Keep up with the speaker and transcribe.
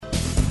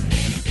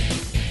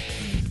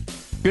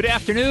Good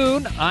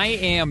afternoon. I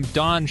am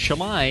Don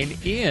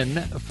Shelline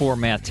in for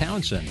Matt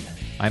Townsend.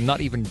 I'm not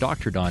even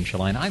Dr. Don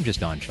Shelline. I'm just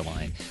Don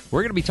Shelline.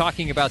 We're going to be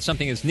talking about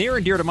something that's near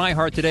and dear to my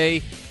heart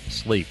today,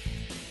 sleep.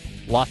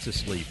 Lots of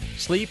sleep.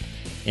 Sleep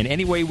in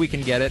any way we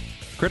can get it.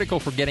 Critical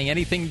for getting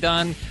anything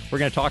done. We're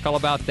going to talk all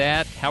about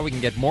that, how we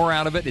can get more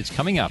out of it. It's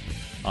coming up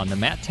on the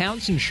Matt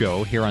Townsend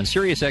Show here on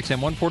Sirius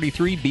XM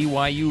 143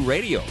 BYU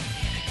Radio.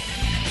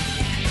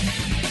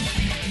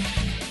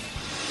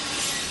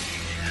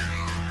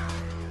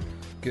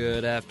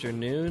 Good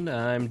afternoon.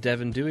 I'm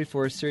Devin Dewey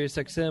for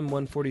SiriusXM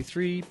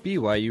 143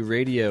 BYU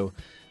Radio.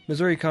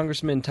 Missouri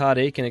Congressman Todd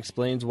Akin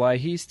explains why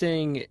he's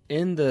staying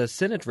in the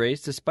Senate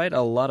race despite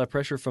a lot of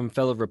pressure from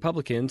fellow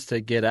Republicans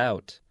to get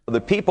out. The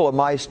people of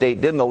my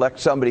state didn't elect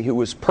somebody who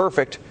was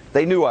perfect.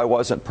 They knew I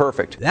wasn't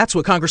perfect. That's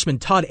what Congressman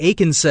Todd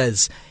Akin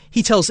says.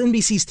 He tells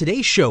NBC's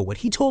Today Show what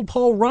he told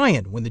Paul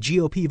Ryan when the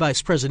GOP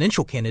vice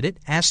presidential candidate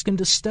asked him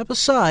to step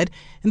aside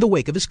in the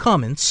wake of his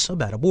comments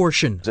about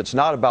abortion. It's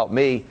not about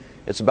me.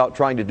 It's about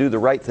trying to do the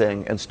right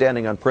thing and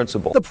standing on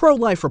principle. The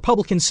pro-life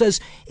Republican says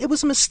it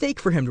was a mistake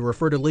for him to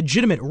refer to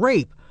legitimate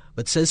rape,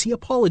 but says he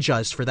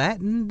apologized for that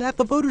and that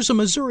the voters of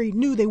Missouri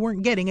knew they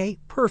weren't getting a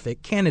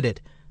perfect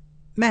candidate.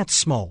 Matt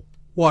Small,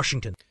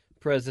 Washington.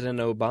 President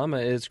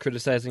Obama is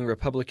criticizing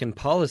Republican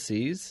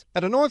policies.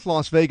 At a North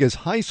Las Vegas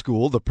high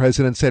school, the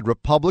president said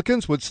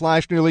Republicans would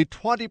slash nearly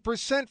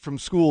 20% from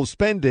school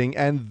spending,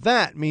 and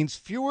that means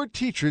fewer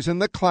teachers in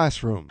the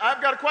classroom.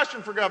 I've got a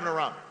question for Governor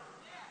Romney.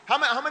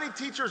 How many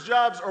teachers'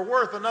 jobs are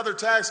worth another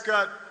tax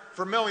cut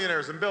for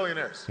millionaires and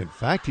billionaires? In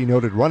fact, he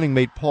noted running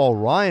mate Paul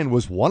Ryan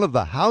was one of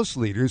the House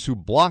leaders who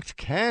blocked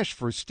cash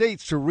for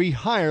states to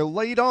rehire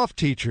laid-off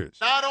teachers.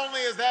 Not only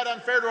is that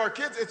unfair to our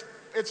kids,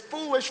 it's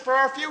foolish for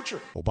our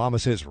future. Obama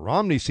says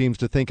Romney seems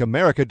to think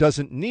America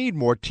doesn't need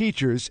more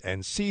teachers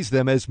and sees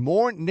them as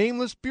more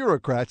nameless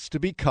bureaucrats to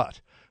be cut.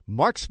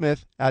 Mark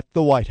Smith at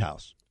the White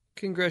House.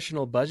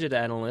 Congressional budget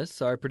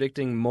analysts are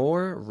predicting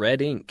more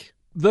red ink.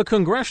 The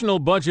Congressional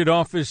Budget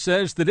Office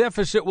says the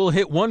deficit will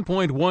hit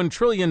 $1.1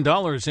 trillion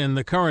in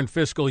the current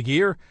fiscal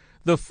year,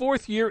 the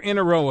fourth year in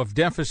a row of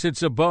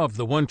deficits above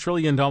the $1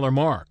 trillion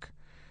mark.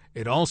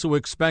 It also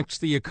expects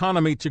the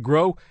economy to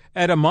grow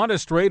at a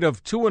modest rate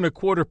of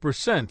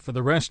 2.25% for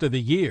the rest of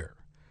the year.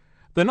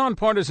 The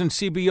nonpartisan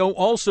CBO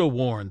also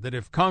warned that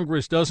if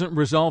Congress doesn't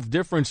resolve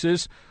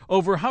differences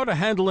over how to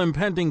handle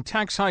impending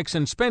tax hikes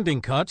and spending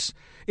cuts,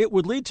 it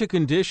would lead to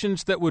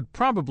conditions that would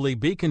probably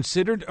be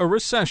considered a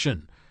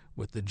recession,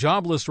 with the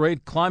jobless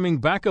rate climbing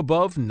back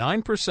above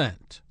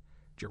 9%.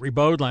 Jerry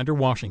Bodlander,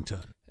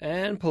 Washington.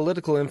 And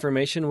political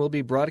information will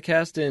be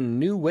broadcast in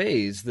new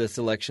ways this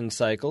election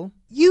cycle.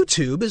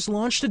 YouTube has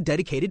launched a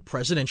dedicated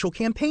presidential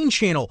campaign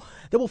channel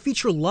that will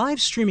feature live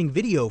streaming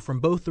video from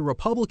both the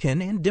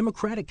Republican and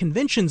Democratic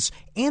conventions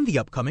and the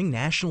upcoming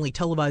nationally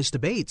televised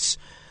debates.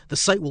 The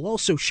site will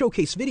also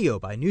showcase video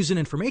by news and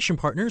information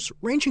partners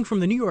ranging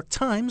from the New York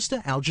Times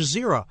to Al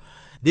Jazeera.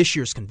 This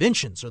year's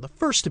conventions are the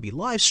first to be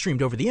live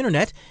streamed over the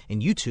internet,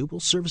 and YouTube will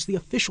serve as the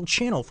official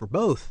channel for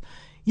both.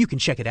 You can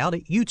check it out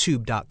at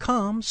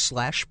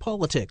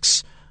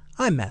youtube.com/politics.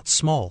 I'm Matt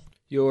Small.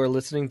 You're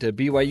listening to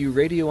BYU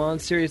Radio on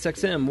Sirius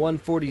XM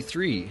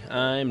 143.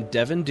 I'm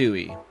Devin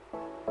Dewey.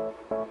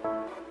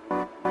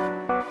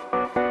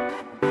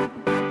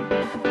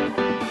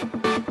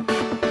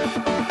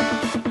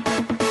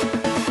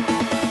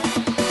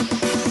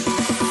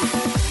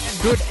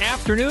 Good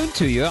afternoon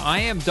to you. I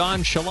am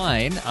Don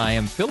Shelline. I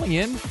am filling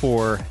in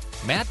for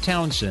Matt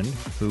Townsend,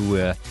 who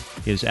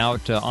is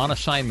out on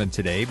assignment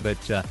today.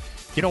 But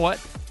you know what?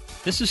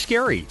 This is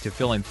scary to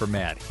fill in for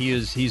Matt.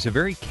 He's a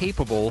very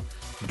capable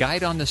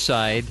guide on the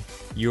side.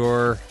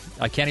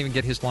 I can't even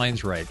get his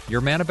lines right.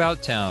 You're man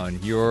about town.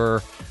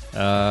 You're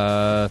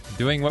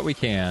doing what we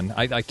can.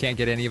 I can't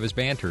get any of his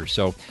banter,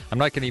 so I'm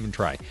not going to even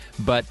try.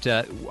 But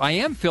I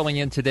am filling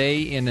in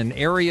today in an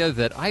area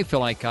that I feel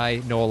like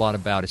I know a lot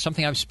about. It's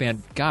something I've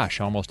spent,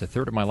 almost a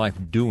third of my life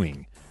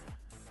doing.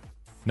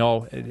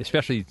 No,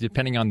 especially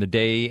depending on the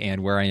day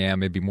and where I am,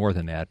 maybe more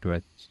than that.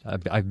 But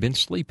I've been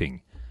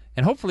sleeping.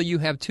 And hopefully you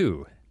have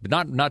too,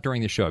 but not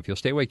during the show. If you'll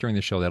stay awake during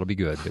the show, that'll be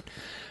good.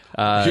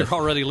 But you're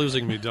already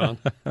losing me, Don.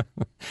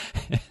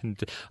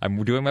 And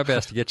I'm doing my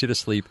best to get you to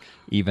sleep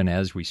even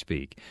as we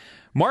speak.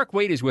 Mark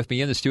Waite is with me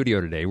in the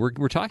studio today.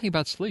 We're talking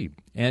about sleep,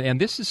 and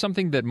this is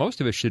something that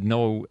most of us should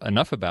know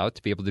enough about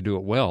to be able to do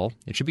it well.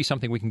 It should be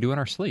something we can do in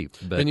our sleep.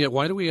 And yet,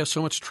 why do we have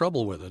so much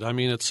trouble with it? I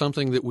mean, it's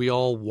something that we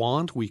all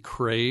want, we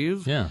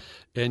crave,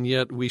 and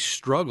yet we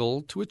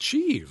struggle to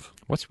achieve.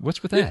 What's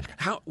with that?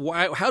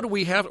 Why do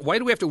we have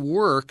to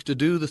work to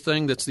do the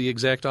thing that's the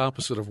exact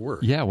opposite of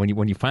work? Yeah, when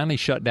you finally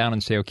shut down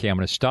and say, okay, I'm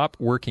going to stop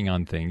working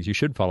on things, you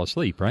should fall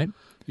asleep, right?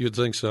 You'd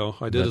think so.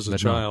 I did as a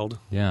child.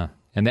 Yeah.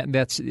 And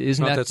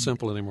isn't not that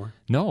simple anymore.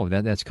 No,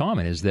 that's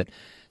common, is that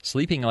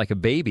sleeping like a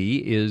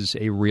baby is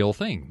a real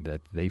thing,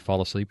 that they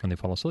fall asleep when they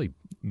fall asleep.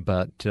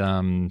 But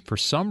for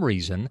some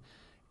reason,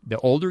 the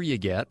older you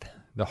get,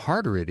 the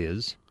harder it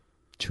is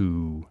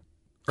to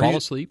fall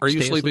asleep. Are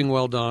you sleeping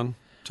well, Don?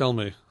 Tell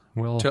me.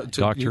 Well,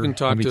 doctor, you can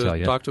talk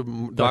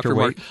to Dr.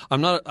 Mark.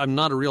 I'm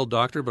not a real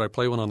doctor, but I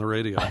play one on the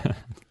radio.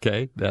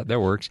 Okay, that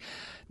works.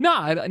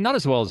 No, not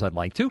as well as I'd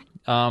like to.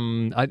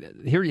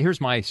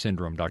 Here's my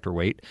syndrome, Dr.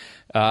 Waite.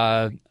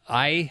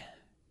 I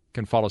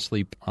can fall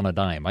asleep on a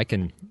dime. I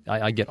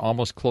get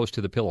almost close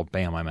to the pillow.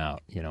 Bam, I'm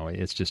out.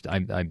 It's just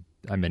I'm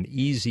an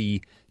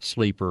easy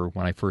sleeper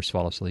when I first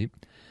fall asleep,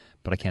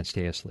 but I can't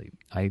stay asleep.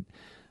 I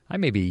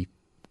maybe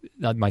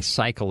my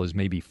cycle is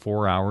maybe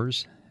 4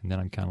 hours, and then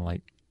I'm kind of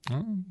like,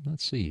 oh,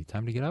 let's see,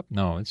 time to get up?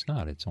 No, it's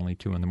not. It's only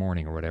 2 a.m.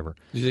 or whatever.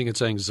 Do you think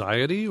it's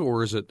anxiety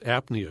or is it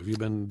apnea? Have you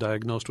been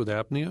diagnosed with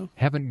apnea?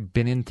 Haven't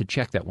been in to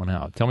check that one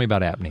out. Tell me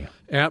about apnea.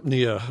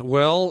 Apnea.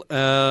 Well,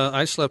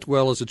 I slept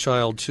well as a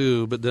child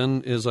too, but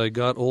then as I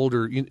got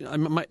older,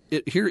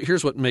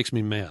 here's what makes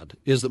me mad,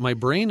 is that my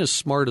brain is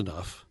smart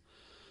enough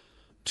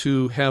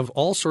to have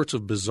all sorts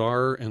of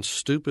bizarre and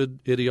stupid,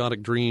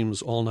 idiotic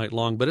dreams all night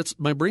long. But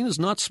my brain is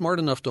not smart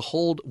enough to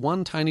hold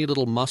one tiny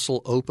little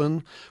muscle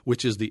open,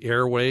 which is the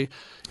airway,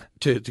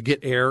 to get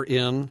air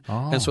in.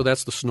 Oh. And so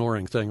that's the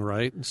snoring thing,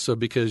 right? So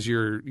because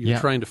you're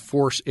trying to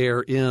force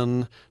air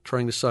in,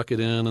 trying to suck it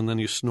in, and then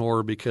you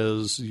snore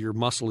because your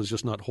muscle is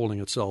just not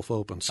holding itself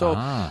open.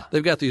 So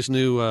they've got these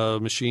new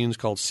machines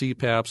called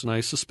CPAPs, and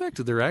I suspect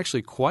that they're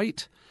actually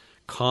quite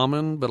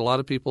common, but a lot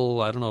of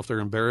people, I don't know if they're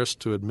embarrassed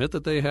to admit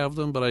that they have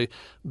them, but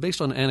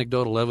based on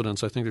anecdotal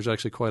evidence, I think there's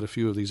actually quite a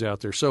few of these out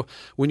there. So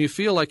when you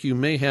feel like you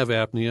may have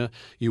apnea,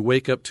 you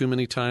wake up too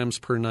many times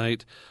per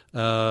night,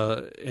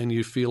 and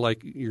you feel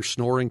like you're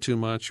snoring too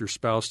much, your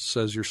spouse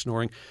says you're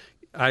snoring,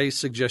 I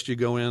suggest you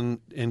go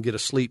in and get a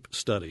sleep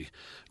study,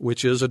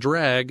 which is a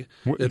drag.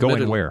 Go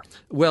in where?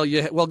 Well,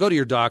 go to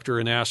your doctor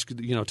and ask,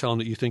 tell them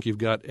that you think you've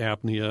got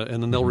apnea,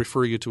 and then they'll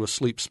refer you to a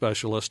sleep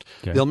specialist.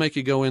 Okay. They'll make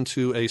you go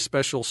into a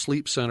special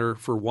sleep center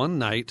for one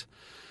night.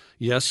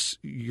 Yes,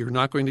 you're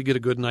not going to get a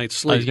good night's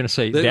sleep. I was going to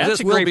say,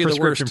 that's a great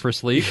prescription for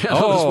sleep.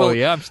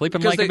 Yeah, I'm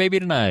sleeping like a baby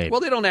tonight. Well,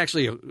 they don't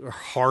actually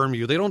harm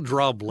you. They don't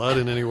draw blood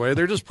in any way.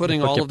 They're just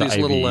putting all of these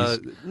little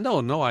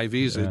no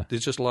IVs. Yeah.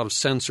 It's just a lot of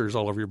sensors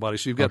all over your body.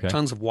 So you've got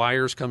tons of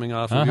wires coming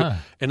off of you.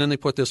 And then they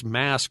put this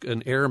mask,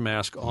 an air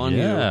mask on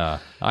you. Yeah,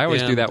 I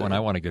always do that when I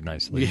want a good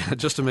night's sleep. Yeah,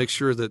 just to make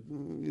sure that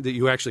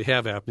you actually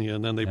have apnea,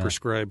 and then they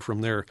prescribe from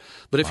there.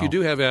 But if you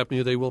do have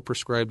apnea, they will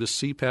prescribe this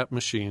CPAP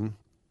machine.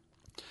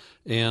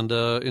 And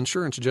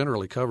insurance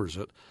generally covers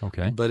it.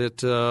 Okay. But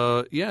it's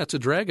a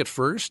drag at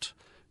first.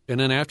 And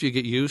then after you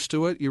get used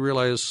to it, you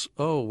realize,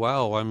 oh,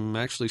 wow, I'm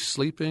actually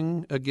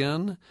sleeping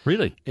again.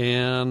 Really?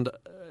 And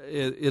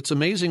it's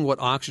amazing what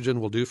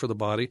oxygen will do for the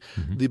body.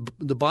 Mm-hmm.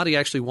 The body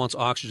actually wants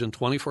oxygen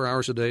 24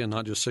 hours a day and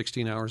not just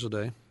 16 hours a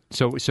day.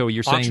 So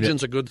you're saying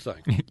oxygen's a good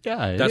thing.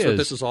 Yeah, that's what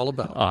this is all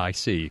about. I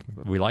see.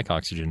 We like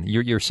oxygen.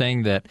 You're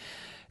saying that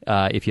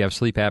if you have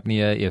sleep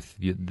apnea, if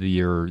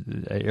your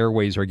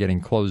airways are getting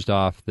closed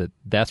off,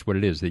 that's what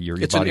it is. That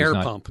it's an air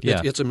pump.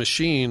 Yeah. It's a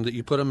machine that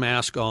you put a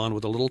mask on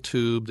with a little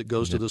tube that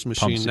goes to this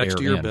machine next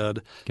to your bed.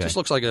 Okay. Just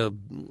looks like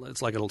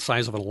it's like the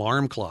size of an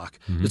alarm clock.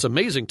 Mm-hmm. It's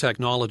amazing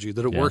technology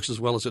that it works as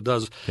well as it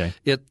does. Okay.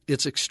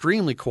 It's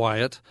extremely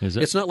quiet. Is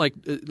it? It's not like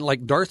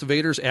Darth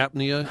Vader's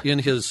apnea in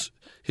his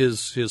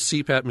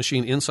CPAP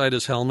machine inside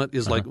his helmet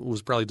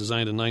was probably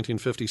designed in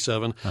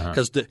 1957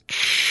 because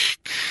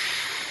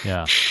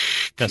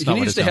he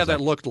needs to have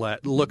that looked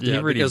at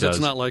because it's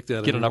not like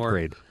that anymore. Get an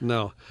upgrade.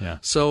 No. Yeah.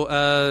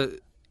 So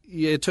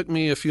it took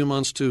me a few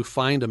months to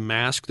find a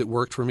mask that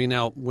worked for me.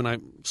 Now, when I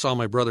saw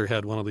my brother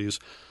had one of these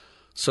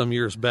some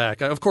years back,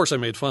 of course I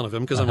made fun of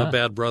him because I'm a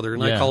bad brother,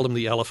 and I called him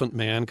the Elephant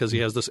Man because he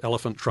has this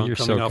elephant trunk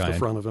coming off the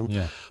front of him.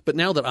 Yeah. But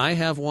now that I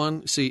have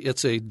one, see,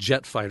 it's a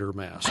jet fighter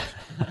mask.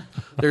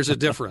 There's a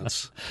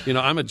difference.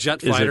 I'm a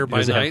jet fighter by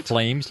night. Does it have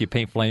flames? You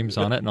paint flames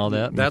on it and all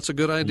that? That's a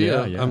good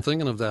idea. Yeah. I'm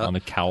thinking of that. On a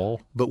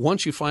cowl. But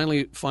once you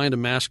finally find a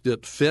mask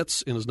that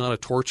fits and is not a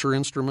torture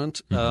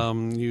instrument,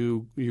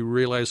 you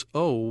realize,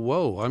 oh,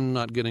 whoa, I'm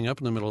not getting up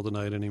in the middle of the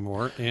night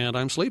anymore, and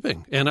I'm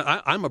sleeping. And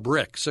I'm a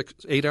brick,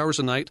 8 hours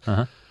a night.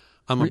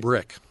 I'm a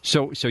brick.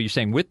 So you're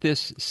saying with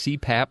this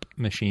CPAP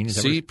machine, is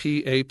that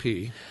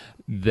CPAP,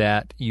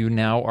 that you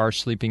now are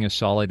sleeping a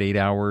solid 8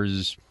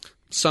 hours?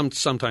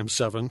 Sometimes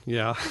 7,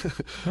 yeah.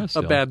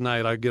 A bad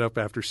night, I get up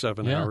after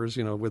 7 hours,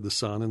 with the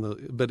sun.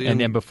 And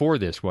then before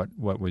this, what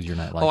was your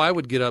night like? Oh, I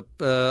would get up.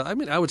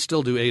 I would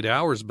still do 8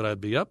 hours, but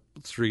I'd be up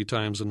 3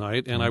 times a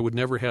night, and I would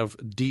never have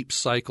deep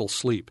cycle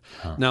sleep.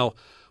 Now,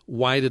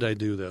 why did I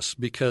do this?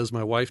 Because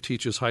my wife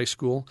teaches high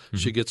school. Mm-hmm.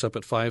 She gets up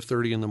at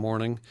 5:30 in the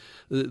morning.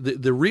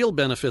 The real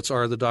benefits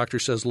are the doctor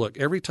says, look,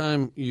 every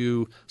time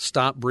you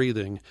stop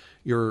breathing,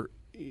 your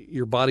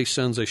body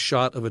sends a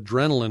shot of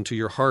adrenaline to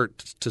your heart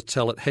to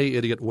tell it, hey,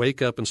 idiot,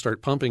 wake up and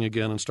start pumping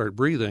again and start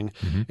breathing.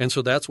 Mm-hmm. And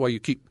so that's why you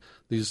keep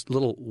these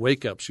little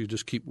wake-ups. You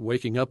just keep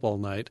waking up all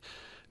night.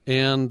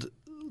 And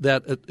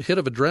that hit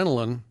of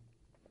adrenaline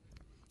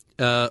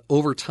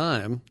over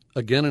time,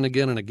 again and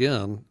again and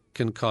again,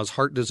 can cause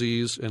heart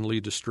disease and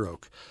lead to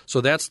stroke. So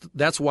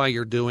that's why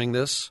you're doing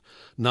this,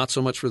 not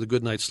so much for the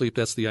good night's sleep.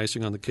 That's the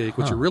icing on the cake.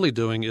 What you're really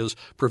doing is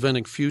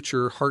preventing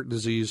future heart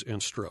disease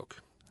and stroke.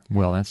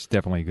 Well, that's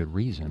definitely a good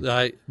reason.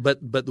 But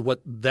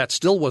what that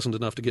still wasn't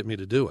enough to get me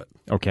to do it.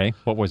 Okay.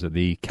 What was it?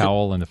 The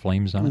cowl and the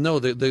flames on it? No,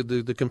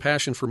 the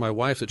compassion for my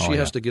wife that she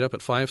has to get up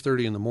at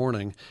 5:30 in the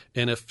morning,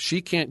 and if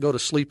she can't go to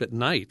sleep at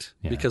night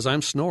because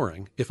I'm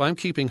snoring, if I'm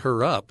keeping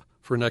her up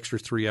for an extra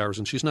 3 hours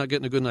and she's not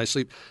getting a good night's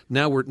sleep,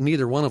 now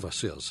neither one of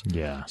us is.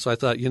 Yeah. So I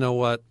thought, you know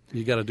what,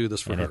 you got to do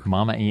this for her. And if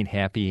Mama ain't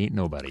happy, ain't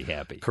nobody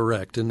happy.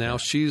 Correct. And now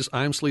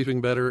I'm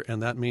sleeping better,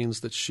 and that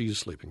means that she's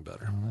sleeping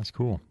better. Oh, that's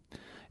cool.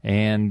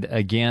 And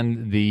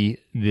again,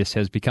 this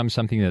has become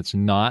something that's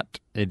not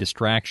a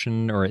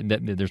distraction, or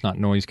there's not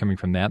noise coming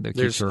from that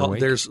keeps her awake?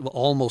 There's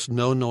almost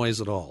no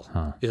noise at all.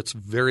 Huh. It's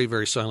very,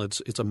 very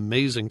silent. It's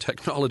amazing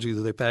technology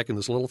that they pack in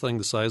this little thing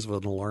the size of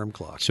an alarm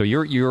clock. So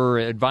your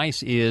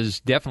advice is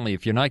definitely,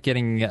 if you're not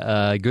getting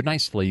a good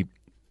night's sleep,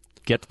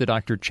 get to the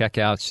doctor, check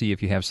out, see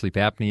if you have sleep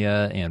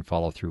apnea, and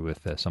follow through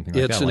with something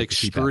like that. It's an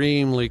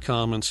extremely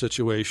common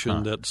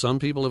situation that some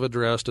people have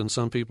addressed and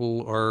some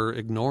people are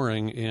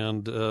ignoring.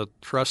 And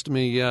trust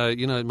me,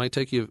 it might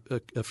take you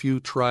a few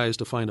tries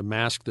to find a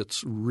mask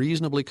that's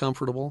reasonably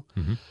comfortable.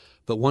 Mm-hmm.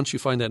 But once you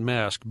find that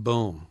mask,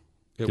 boom,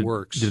 it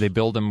works. Do they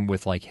build them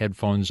with like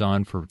headphones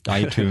on for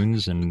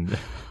iTunes and?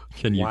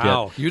 Can you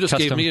wow, you just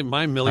gave me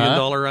my $1 million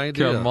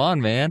idea. Come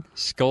on, man.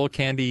 Skull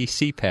candy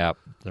CPAP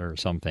or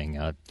something.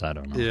 I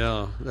don't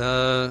know.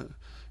 Yeah.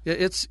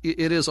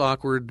 It is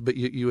awkward, but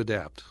you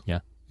adapt. Yeah.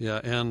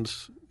 Yeah, and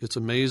it's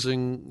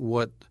amazing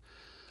what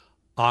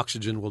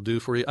oxygen will do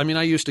for you. I mean,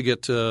 I used to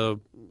get a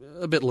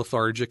bit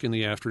lethargic in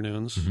the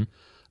afternoons.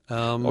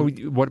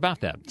 Mm-hmm. What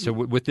about that? So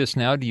with this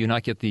now, do you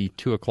not get the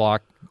 2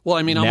 o'clock? Well,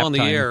 I mean, I'm on the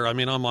time? air. I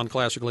mean, I'm on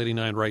Classical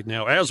 89 right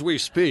now as we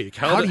speak.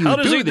 How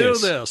does he do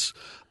this?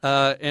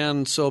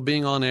 And so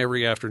being on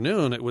every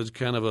afternoon, it was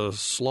kind of a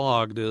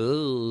slog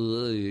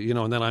to,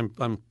 and then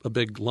I'm a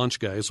big lunch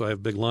guy, so I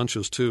have big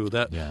lunches too.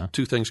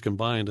 Two things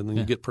combined, and then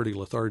you get pretty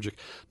lethargic.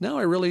 Now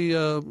I really,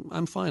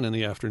 I'm fine in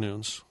the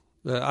afternoons.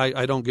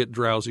 I don't get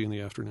drowsy in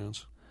the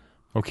afternoons.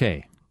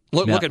 Okay.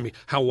 Look at me.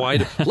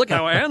 Look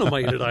how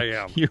animated I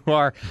am. You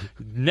are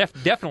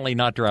definitely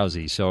not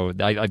drowsy, so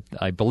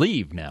I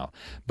believe now.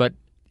 But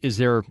is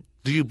there...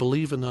 Do you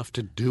believe enough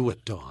to do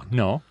it, Don?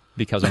 No,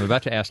 because I'm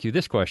about to ask you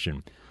this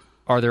question.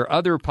 Are there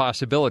other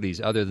possibilities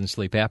other than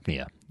sleep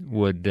apnea?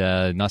 Would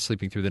not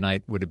sleeping through the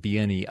night, would it be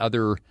any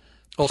other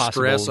possible...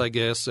 stress, I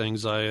guess,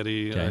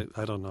 anxiety. Okay.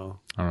 I don't know.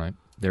 All right.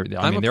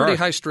 I'm a pretty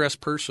high-stress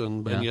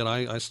person, and yet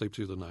I sleep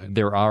through the night.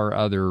 There are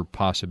other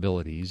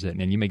possibilities,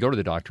 and you may go to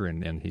the doctor,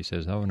 and he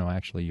says, oh, no,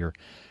 actually, you're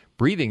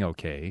breathing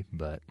okay,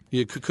 but...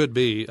 It could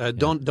be.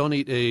 Don't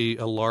eat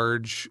a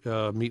large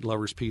meat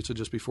lover's pizza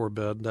just before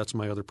bed. That's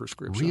my other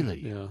prescription.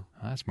 Really? Yeah.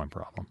 That's my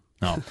problem.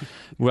 No.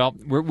 Well,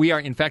 we are,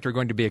 in fact,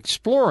 going to be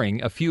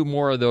exploring a few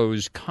more of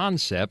those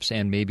concepts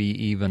and maybe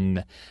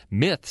even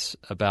myths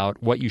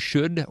about what you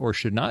should or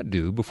should not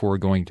do before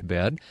going to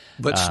bed.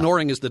 But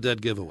snoring is the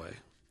dead giveaway.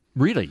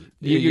 Really?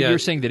 You're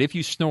saying that if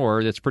you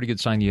snore, that's a pretty good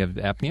sign you have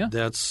apnea?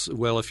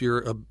 If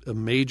you're a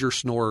major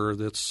snorer,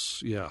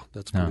 that's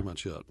pretty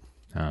much it.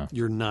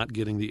 You're not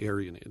getting the air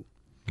you need.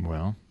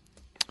 Well,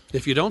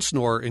 if you don't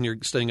snore and you're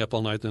staying up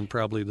all night, then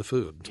probably the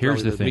food.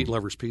 Here's the thing. Meat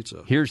lover's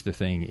pizza. Here's the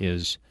thing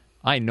is,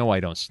 I know I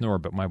don't snore,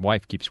 but my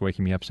wife keeps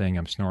waking me up saying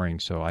I'm snoring,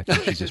 so I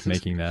think she's just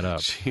making that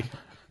up.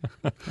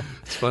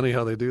 It's funny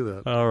how they do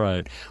that. All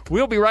right.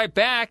 We'll be right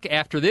back.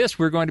 After this,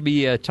 we're going to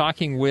be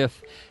talking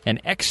with an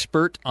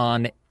expert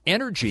on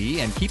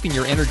energy and keeping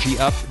your energy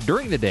up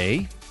during the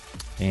day.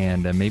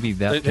 And maybe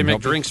that they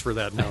make drinks for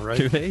that now, right?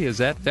 Do they? Is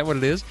that what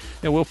it is?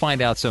 And we'll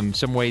find out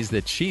some ways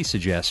that she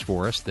suggests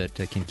for us that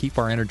can keep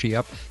our energy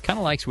up. Kind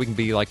of like so we can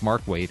be like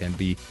Mark Waite and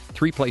be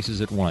 3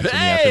 places at once in the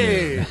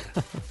afternoon.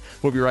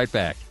 We'll be right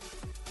back.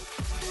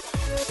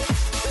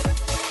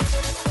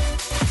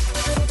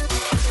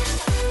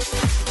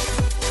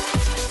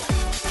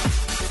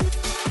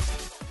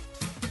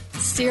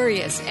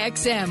 Sirius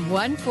XM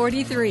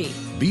 143.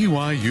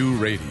 BYU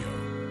Radio.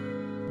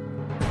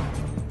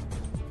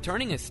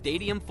 Turning a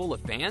stadium full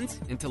of fans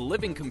into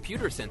living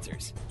computer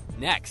sensors.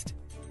 Next.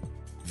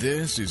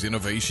 This is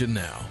Innovation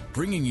Now,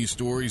 bringing you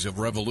stories of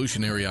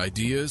revolutionary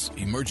ideas,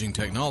 emerging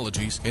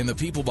technologies, and the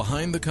people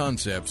behind the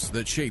concepts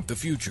that shape the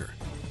future.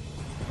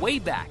 Way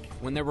back,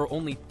 when there were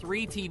only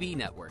 3 TV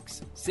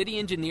networks, city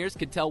engineers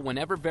could tell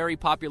whenever very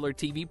popular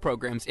TV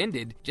programs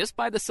ended just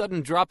by the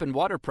sudden drop in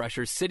water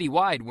pressure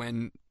citywide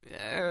when,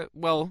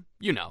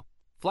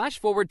 Flash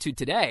forward to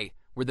today,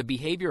 where the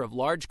behavior of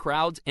large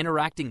crowds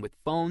interacting with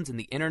phones and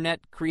the internet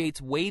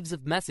creates waves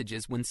of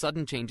messages when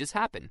sudden changes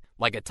happen,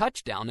 like a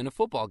touchdown in a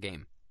football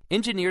game.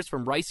 Engineers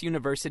from Rice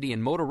University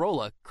and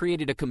Motorola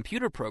created a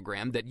computer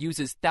program that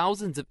uses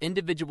thousands of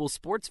individual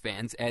sports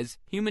fans as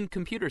human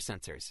computer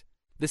sensors.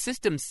 The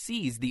system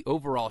sees the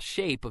overall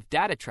shape of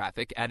data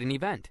traffic at an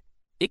event.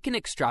 It can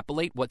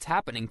extrapolate what's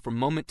happening from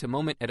moment to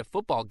moment at a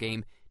football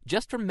game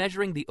just from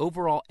measuring the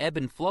overall ebb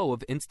and flow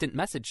of instant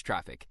message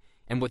traffic,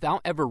 and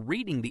without ever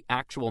reading the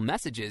actual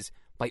messages,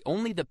 by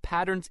only the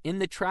patterns in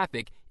the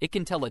traffic, it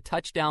can tell a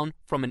touchdown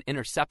from an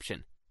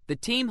interception. The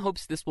team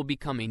hopes this will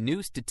become a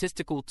new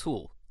statistical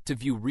tool to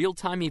view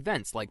real-time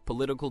events like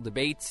political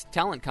debates,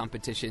 talent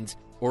competitions,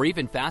 or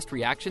even fast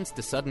reactions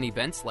to sudden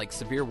events like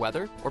severe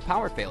weather or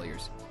power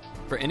failures.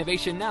 For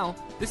Innovation Now,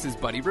 this is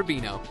Buddy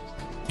Rubino.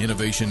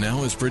 Innovation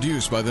Now is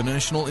produced by the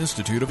National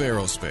Institute of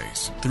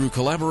Aerospace through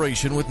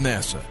collaboration with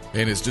NASA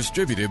and is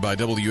distributed by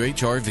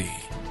WHRV.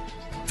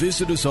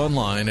 Visit us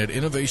online at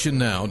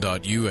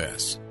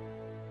innovationnow.us.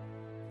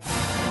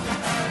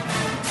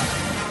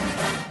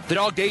 The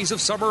dog days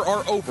of summer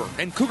are over,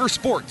 and Cougar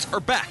Sports are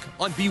back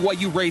on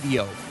BYU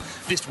Radio.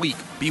 This week,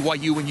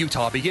 BYU and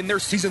Utah begin their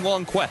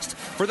season-long quest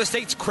for the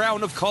state's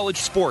crown of college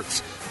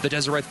sports, the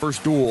Deseret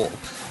First Duel.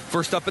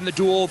 First up in the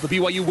duel, the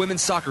BYU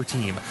women's soccer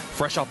team,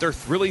 fresh off their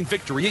thrilling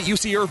victory at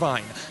UC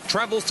Irvine,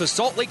 travels to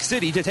Salt Lake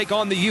City to take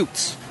on the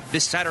Utes.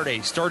 This Saturday,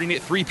 starting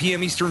at 3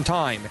 p.m. Eastern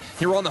Time,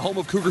 here on the home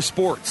of Cougar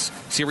Sports,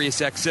 Sirius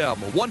XM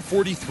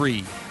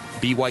 143,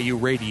 BYU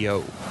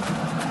Radio.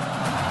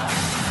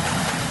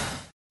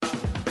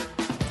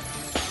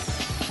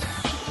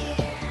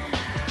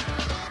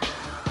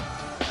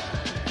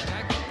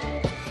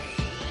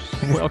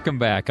 Welcome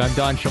back. I'm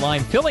Don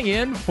Shelline, filling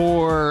in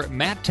for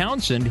Matt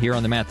Townsend here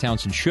on the Matt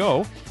Townsend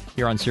Show,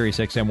 here on Sirius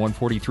XM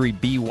 143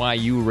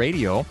 BYU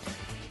Radio.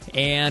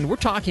 And we're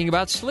talking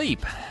about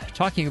sleep,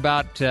 talking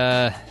about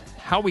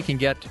how we can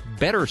get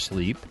better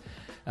sleep.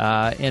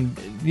 And,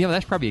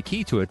 that's probably a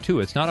key to it, too.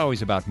 It's not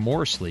always about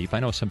more sleep. I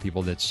know some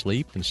people that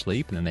sleep, and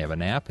then they have a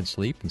nap and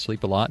sleep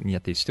a lot, and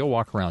yet they still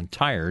walk around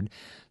tired.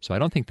 So I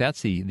don't think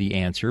that's the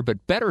answer,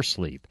 but better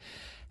sleep.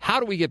 How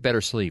do we get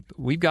better sleep?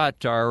 We've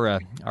got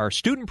our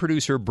student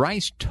producer,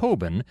 Bryce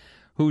Tobin,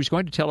 who's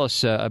going to tell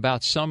us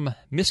about some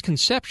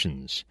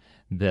misconceptions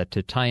that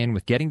tie in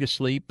with getting to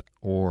sleep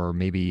or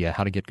maybe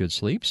how to get good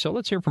sleep. So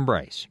let's hear from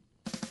Bryce.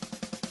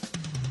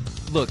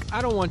 Look,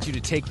 I don't want you to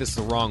take this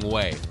the wrong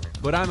way,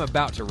 but I'm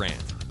about to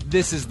rant.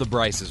 This is The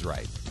Bryce is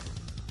Right.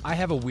 I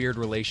have a weird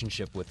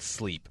relationship with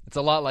sleep. It's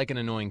a lot like an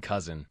annoying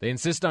cousin. They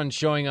insist on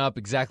showing up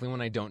exactly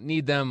when I don't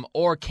need them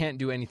or can't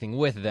do anything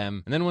with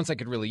them, and then once I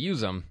could really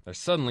use them, they're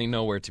suddenly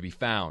nowhere to be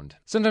found.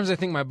 Sometimes I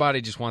think my body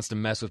just wants to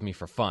mess with me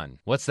for fun.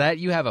 What's that?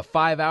 You have a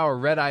 5-hour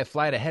red-eye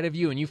flight ahead of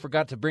you and you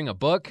forgot to bring a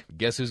book?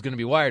 Guess who's going to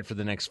be wired for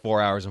the next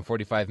 4 hours and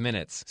 45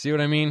 minutes? See what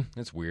I mean?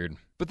 It's weird.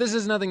 But this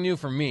is nothing new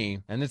for me,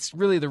 and it's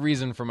really the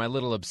reason for my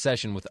little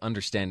obsession with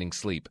understanding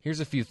sleep. Here's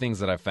a few things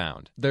that I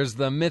found. There's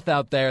the myth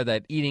out there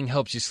that eating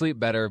helps you sleep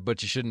better,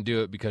 but you shouldn't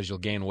do it because you'll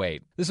gain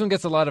weight. This one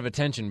gets a lot of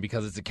attention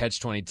because it's a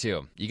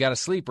catch-22. You gotta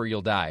sleep or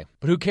you'll die.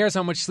 But who cares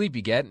how much sleep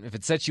you get if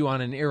it sets you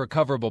on an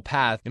irrecoverable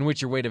path in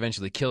which your weight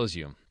eventually kills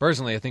you?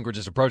 Personally, I think we're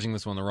just approaching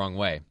this one the wrong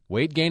way.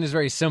 Weight gain is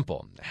very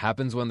simple. It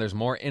happens when there's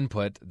more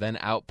input than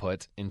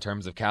output in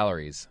terms of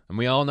calories. And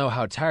we all know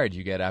how tired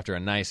you get after a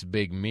nice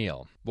big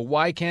meal. But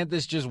why can't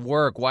this just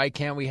work? Why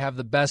can't we have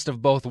the best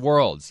of both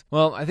worlds?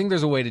 Well, I think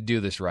there's a way to do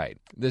this right.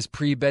 This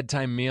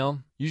pre-bedtime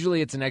meal, usually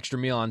it's an extra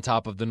meal on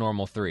top of the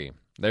normal 3.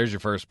 There's your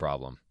first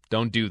problem.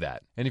 Don't do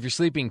that. And if you're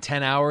sleeping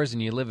 10 hours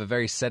and you live a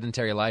very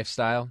sedentary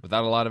lifestyle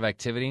without a lot of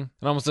activity,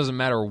 it almost doesn't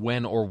matter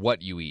when or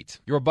what you eat.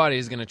 Your body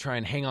is going to try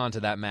and hang on to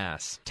that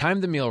mass.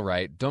 Time the meal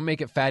right, don't make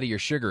it fatty or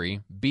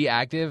sugary, be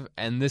active,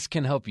 and this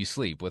can help you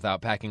sleep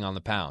without packing on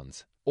the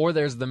pounds. Or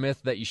there's the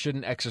myth that you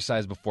shouldn't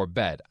exercise before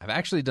bed. I've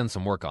actually done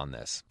some work on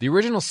this. The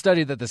original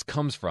study that this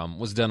comes from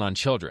was done on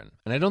children,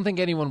 and I don't think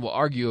anyone will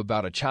argue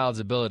about a child's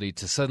ability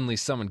to suddenly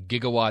summon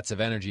gigawatts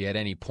of energy at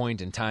any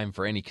point in time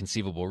for any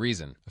conceivable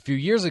reason. A few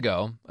years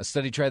ago, a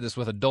study tried this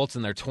with adults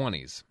in their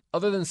 20s.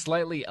 Other than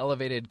slightly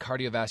elevated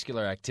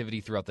cardiovascular activity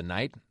throughout the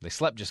night, they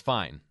slept just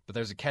fine. But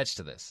there's a catch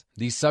to this.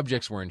 These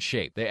subjects were in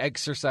shape. They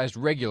exercised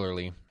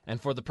regularly,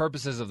 and for the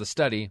purposes of the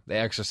study, they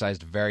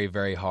exercised very,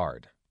 very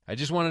hard. I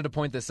just wanted to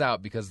point this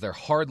out because they're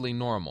hardly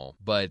normal,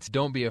 but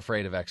don't be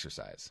afraid of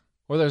exercise.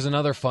 Or there's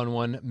another fun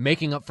one,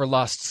 making up for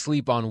lost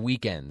sleep on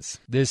weekends.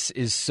 This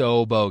is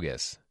so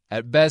bogus.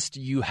 At best,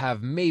 you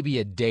have maybe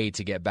a day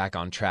to get back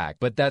on track,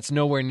 but that's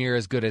nowhere near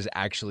as good as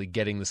actually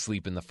getting the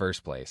sleep in the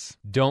first place.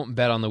 Don't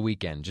bet on the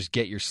weekend, just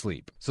get your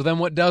sleep. So then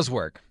what does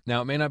work?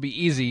 Now, it may not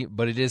be easy,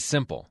 but it is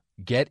simple.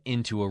 Get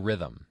into a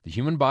rhythm. The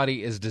human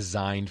body is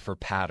designed for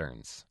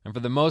patterns. And for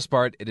the most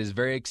part, it is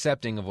very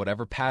accepting of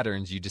whatever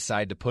patterns you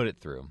decide to put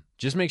it through.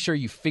 Just make sure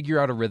you figure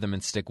out a rhythm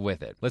and stick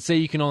with it. Let's say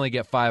you can only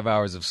get 5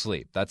 hours of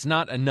sleep. That's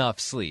not enough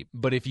sleep.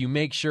 But if you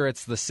make sure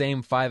it's the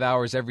same 5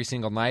 hours every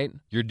single night,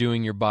 you're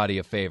doing your body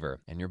a favor.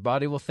 And your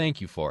body will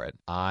thank you for it.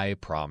 I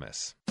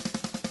promise.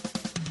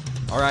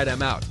 All right,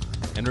 I'm out.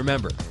 And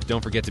remember,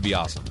 don't forget to be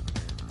awesome.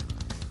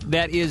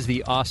 That is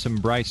the awesome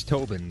Bryce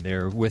Tobin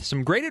there with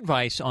some great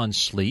advice on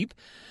sleep.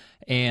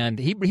 And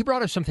he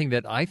brought up something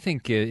that I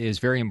think is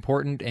very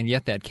important, and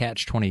yet that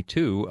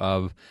catch-22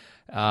 of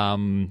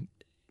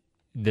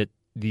that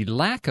the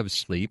lack of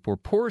sleep or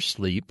poor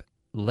sleep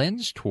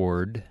lends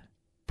toward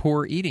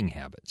poor eating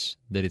habits.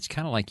 That it's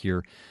kind of like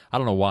I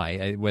don't know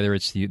why, whether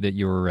it's that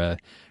your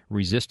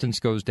resistance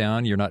goes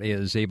down, you're not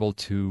as able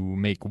to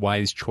make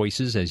wise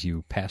choices as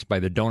you pass by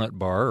the donut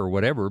bar or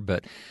whatever,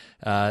 but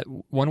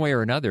one way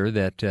or another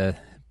that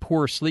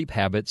poor sleep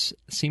habits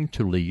seem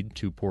to lead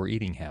to poor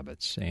eating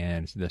habits,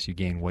 and thus you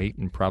gain weight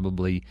and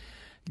probably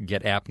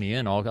get apnea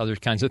and all other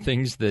kinds of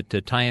things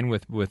that tie in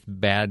with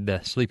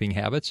bad sleeping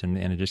habits, and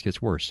it just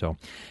gets worse. So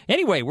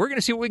anyway, we're going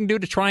to see what we can do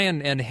to try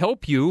and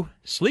help you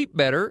sleep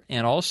better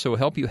and also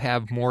help you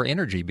have more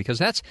energy, because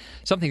that's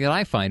something that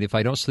I find if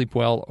I don't sleep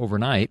well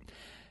overnight,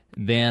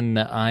 then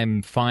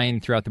I'm fine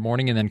throughout the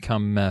morning, and then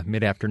come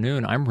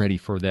mid-afternoon, I'm ready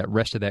for that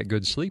rest of that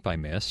good sleep I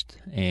missed,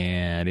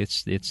 and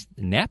it's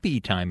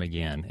nappy time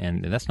again,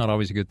 and that's not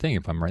always a good thing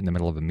if I'm right in the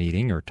middle of a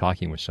meeting or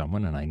talking with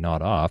someone and I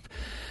nod off.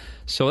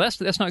 So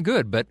that's not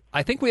good, but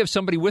I think we have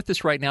somebody with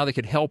us right now that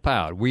could help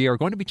out. We are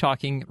going to be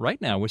talking right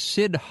now with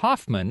Sid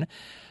Hoffman.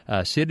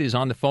 Sid is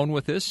on the phone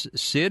with us.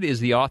 Sid is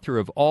the author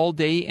of All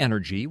Day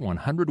Energy,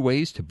 100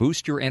 Ways to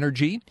Boost Your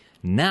Energy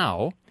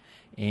Now.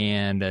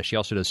 And she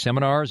also does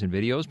seminars and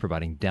videos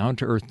providing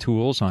down-to-earth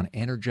tools on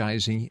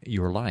energizing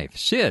your life.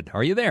 Sid,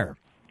 are you there?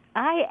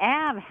 I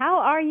am. How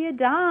are you,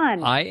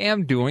 Don? I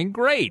am doing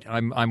great.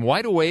 I'm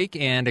wide awake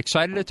and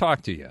excited to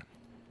talk to you.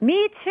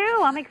 Me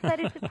too. I'm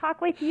excited to talk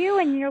with you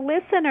and your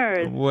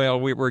listeners. Well,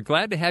 we're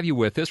glad to have you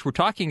with us. We're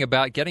talking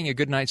about getting a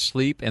good night's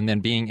sleep and then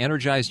being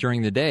energized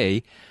during the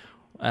day.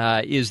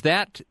 Is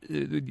that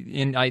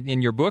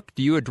in your book?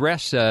 Do you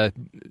address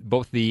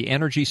both the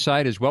energy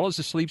side as well as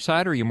the sleep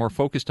side, or are you more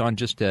focused on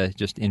just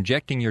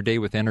injecting your day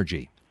with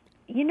energy?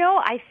 You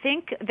know, I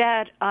think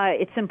that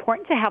it's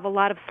important to have a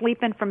lot of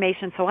sleep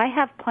information, so I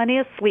have plenty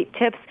of sleep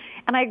tips,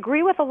 and I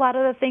agree with a lot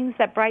of the things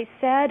that Bryce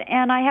said,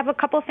 and I have a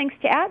couple of things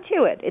to add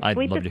to it.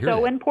 Sleep is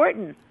so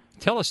important.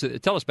 Tell us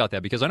about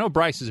that, because I know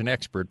Bryce is an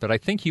expert, but I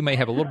think you may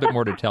have a little bit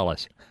more to tell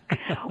us.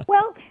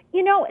 Well,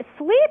 you know,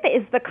 sleep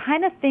is the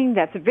kind of thing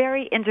that's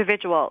very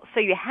individual, so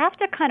you have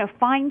to kind of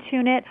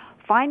fine-tune it,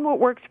 find what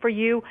works for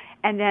you,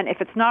 and then if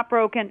it's not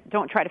broken,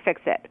 don't try to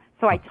fix it.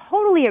 So I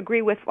totally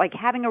agree with like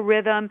having a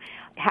rhythm,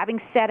 having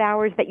set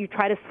hours that you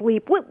try to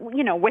sleep, within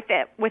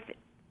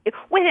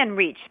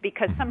reach,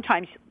 because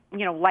sometimes,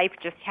 life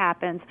just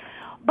happens.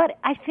 But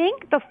I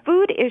think the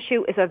food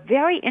issue is a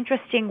very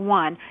interesting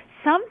one.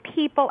 Some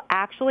people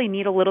actually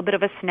need a little bit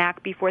of a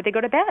snack before they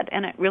go to bed,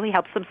 and it really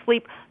helps them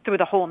sleep through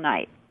the whole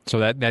night. So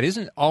that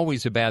isn't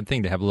always a bad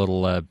thing to have a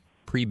little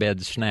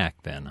pre-bed snack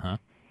then, huh?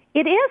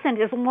 It isn't,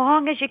 as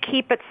long as you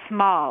keep it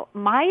small.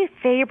 My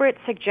favorite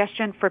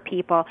suggestion for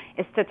people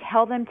is to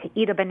tell them to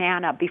eat a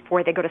banana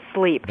before they go to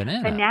sleep.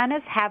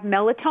 Bananas have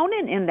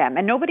melatonin in them,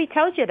 and nobody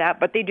tells you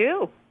that, but they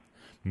do.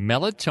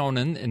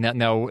 Melatonin.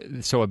 Now,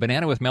 so a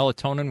banana with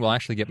melatonin will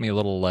actually get me a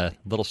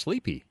little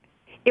sleepy.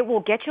 It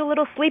will get you a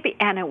little sleepy,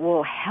 and it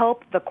will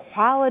help the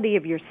quality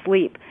of your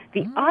sleep.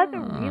 The other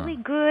really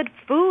good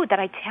food that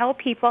I tell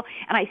people,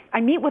 and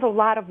I meet with a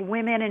lot of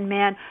women and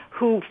men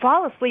who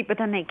fall asleep, but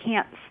then they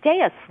can't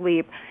stay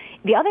asleep.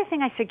 The other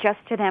thing I suggest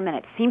to them, and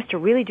it seems to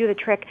really do the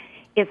trick,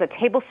 is a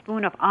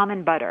tablespoon of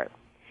almond butter.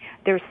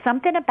 There's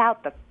something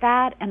about the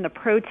fat and the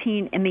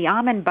protein in the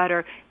almond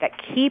butter that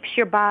keeps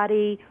your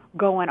body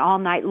going all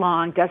night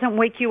long, doesn't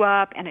wake you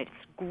up, and it's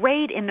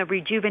great in the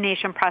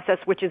rejuvenation process,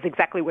 which is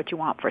exactly what you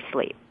want for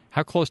sleep.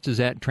 How close does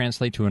that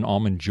translate to an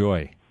almond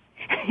joy?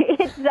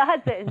 It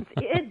doesn't.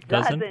 It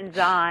doesn't,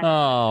 Don.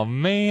 Oh,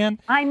 man.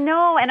 I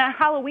know, and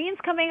Halloween's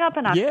coming up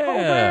in October.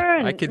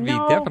 Yeah, I could be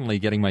definitely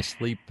getting my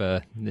sleep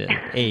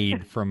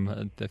aid from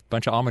a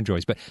bunch of almond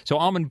joys. But so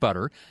almond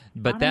butter,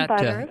 but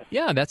butter.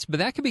 But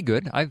that could be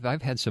good.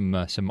 I've had some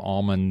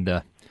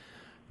almond.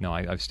 No,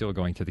 I'm still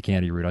going to the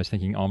candy route. I was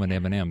thinking almond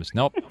M&Ms.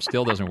 Nope,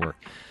 still doesn't work.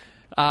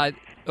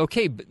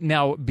 Okay,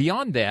 now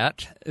beyond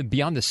that,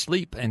 beyond the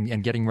sleep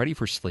and getting ready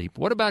for sleep,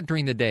 what about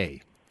during the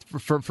day?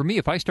 For me,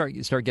 if I start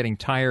getting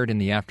tired in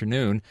the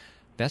afternoon,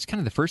 that's kind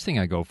of the first thing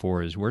I go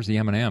for is where's the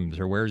M&Ms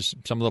or where's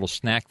some little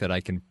snack that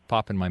I can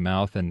pop in my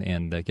mouth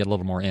and get a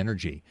little more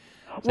energy.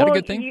 Is that a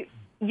good thing?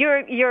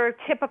 You're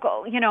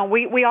typical.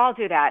 We all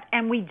do that.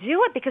 And we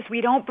do it because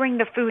we don't bring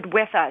the food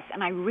with us.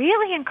 And I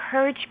really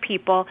encourage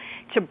people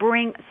to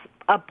bring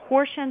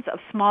portions of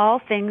small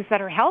things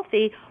that are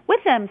healthy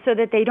with them so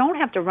that they don't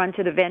have to run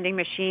to the vending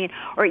machine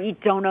or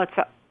eat donuts,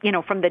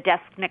 from the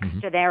desk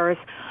next to theirs.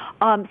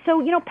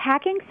 So,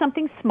 packing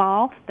something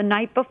small the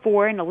night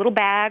before in a little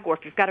bag, or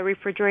if you've got a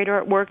refrigerator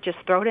at work, just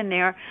throw it in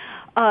there.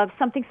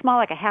 Something small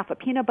like a half a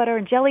peanut butter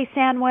and jelly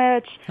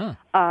sandwich,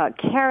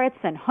 carrots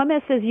and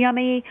hummus is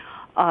yummy.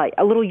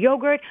 A little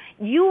yogurt.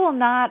 You will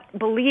not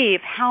believe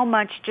how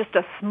much just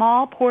a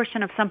small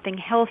portion of something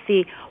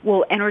healthy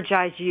will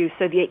energize you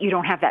so that you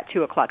don't have that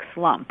 2 o'clock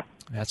slump.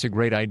 That's a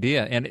great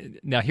idea. And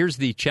now here's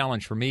the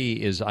challenge for me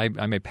is I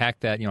may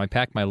pack that, I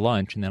pack my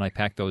lunch and then I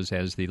pack those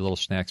as the little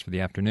snacks for the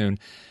afternoon.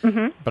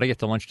 Mm-hmm. But I get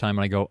to lunchtime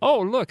and I go,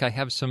 oh, look, I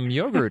have some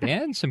yogurt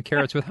and some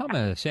carrots with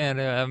hummus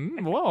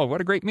and, whoa,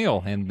 what a great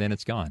meal. And then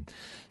it's gone.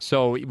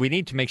 So we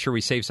need to make sure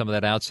we save some of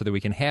that out so that we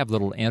can have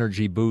little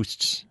energy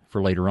boosts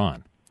for later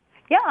on.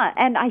 Yeah,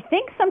 and I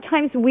think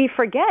sometimes we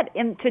forget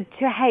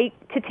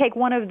to take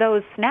one of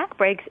those snack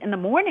breaks in the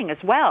morning as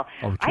well.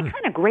 I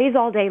kind of graze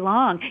all day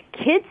long.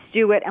 Kids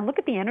do it, and look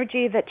at the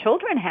energy that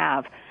children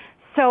have.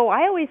 So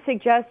I always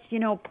suggest,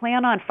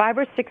 plan on 5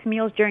 or 6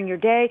 meals during your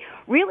day.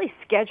 Really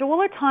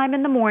schedule a time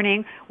in the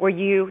morning where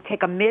you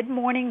take a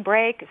mid-morning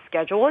break,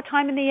 schedule a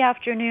time in the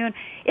afternoon.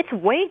 It's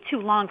way too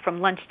long from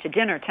lunch to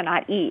dinner to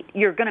not eat.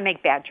 You're going to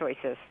make bad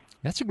choices.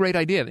 That's a great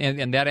idea.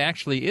 And that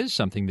actually is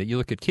something that you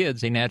look at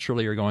kids, they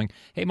naturally are going,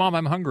 hey, Mom,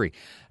 I'm hungry.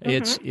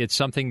 Mm-hmm. It's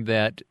something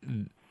that...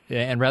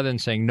 And rather than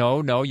saying,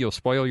 no, you'll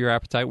spoil your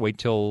appetite, wait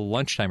till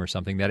lunchtime or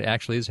something, that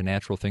actually is a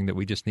natural thing that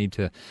we just need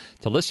to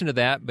listen to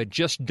that, but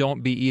just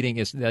don't be eating.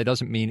 That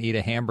doesn't mean eat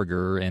a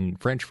hamburger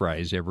and French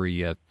fries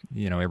every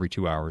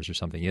 2 hours or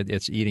something.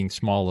 It's eating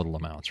small little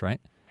amounts, right?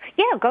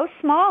 Yeah, go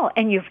small,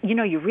 and you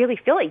really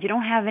feel it. You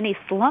don't have any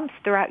slumps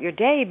throughout your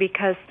day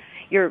because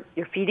you're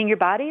feeding your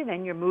body,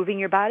 then you're moving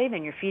your body,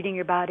 then you're feeding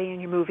your body, and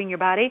you're moving your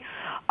body.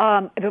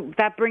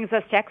 That brings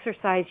us to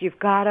exercise. You've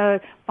got to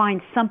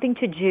find something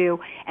to do,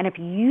 and if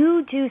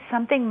you do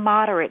something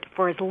moderate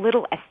for as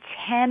little as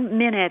 10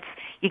 minutes,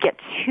 you get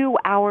 2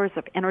 hours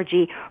of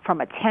energy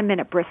from a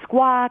 10-minute brisk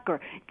walk or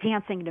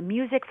dancing to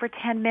music for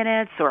 10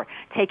 minutes or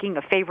taking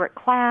a favorite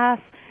class.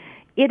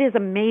 It is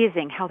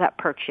amazing how that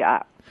perks you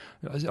up.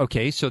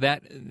 Okay, so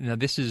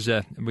this is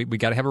we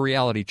got to have a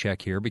reality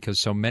check here because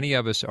so many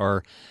of us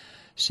are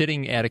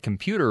sitting at a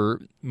computer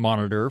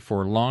monitor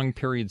for long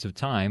periods of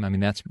time. I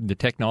mean, that's the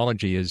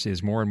technology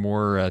is more and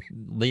more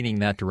leaning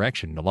that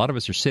direction. A lot of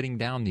us are sitting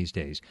down these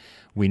days.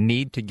 We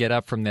need to get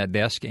up from that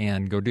desk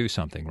and go do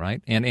something,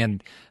 right?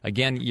 And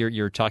again,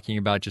 you're talking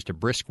about just a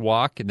brisk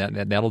walk.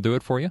 That'll do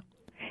it for you?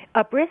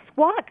 A brisk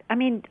walk. I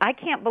mean, I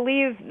can't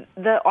believe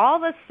all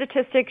the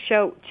statistics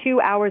show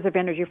 2 hours of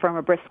energy from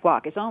a brisk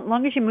walk. As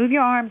long as you move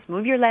your arms,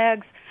 move your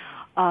legs.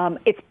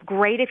 It's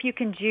great if you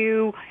can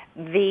do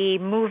the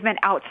movement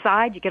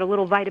outside. You get a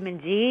little vitamin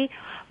D.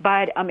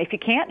 But if you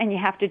can't and you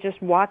have to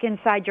just walk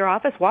inside your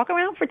office, walk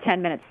around for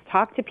 10 minutes,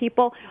 talk to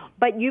people.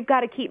 But you've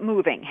got to keep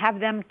moving.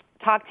 Have them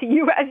talk to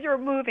you as you're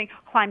moving.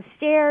 Climb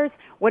stairs,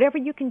 whatever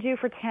you can do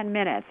for 10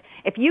 minutes.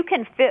 If you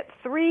can fit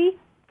 3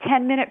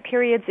 10-minute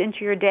periods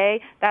into your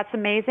day, that's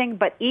amazing.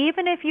 But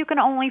even if you can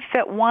only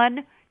fit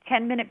 1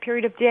 10-minute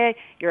period of day,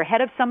 you're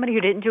ahead of somebody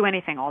who didn't do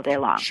anything all day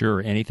long.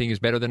 Sure. Anything is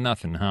better than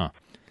nothing, huh?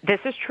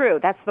 This is true.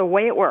 That's the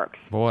way it works.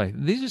 Boy,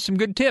 these are some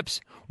good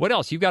tips. What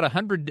else? You've got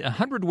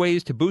 100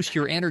 ways to boost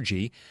your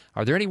energy.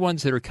 Are there any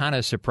ones that are kind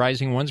of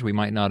surprising ones we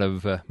might not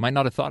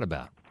have thought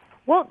about?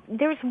 Well,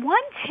 there's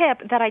one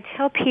tip that I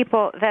tell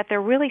people that they're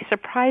really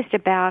surprised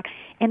about,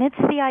 and it's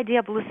the idea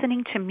of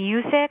listening to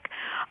music.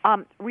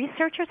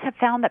 Researchers have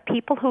found that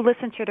people who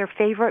listen to their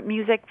favorite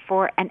music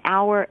for an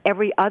hour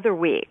every other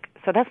week,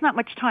 so that's not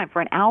much time,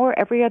 for an hour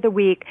every other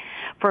week,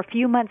 for a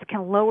few months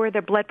can lower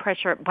their blood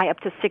pressure by up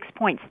to 6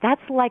 points.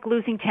 That's like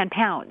losing 10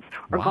 pounds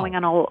or going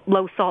on a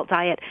low-salt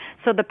diet.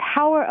 So the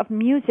power of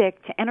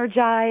music to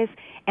energize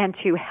and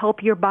to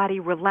help your body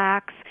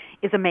relax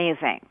is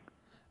amazing.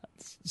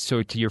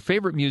 So to your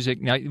favorite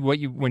music, now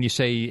when you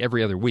say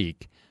every other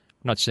week,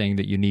 I'm not saying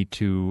that you need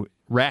to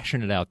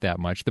ration it out that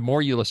much. The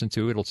more you listen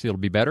to it, it'll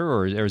be better,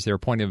 or is there a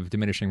point of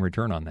diminishing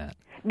return on that?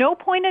 No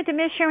point of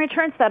diminishing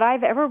returns that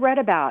I've ever read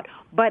about,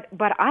 but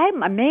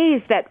I'm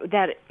amazed that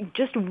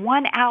just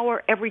 1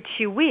 hour every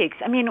 2 weeks.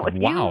 I mean, if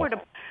you were to,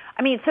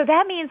 so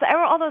that means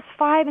all those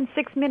 5 and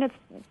 6 minutes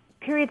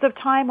periods of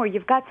time where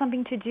you've got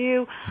something to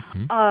do,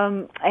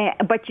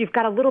 but you've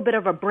got a little bit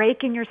of a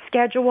break in your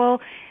schedule,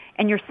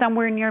 and you're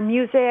somewhere near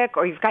music,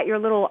 or you've got your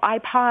little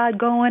iPod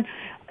going,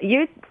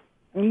 you're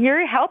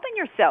helping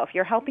yourself.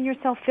 You're helping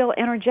yourself feel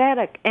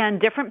energetic. And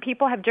different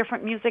people have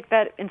different music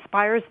that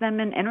inspires them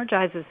and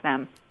energizes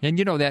them. And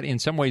you know that in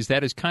some ways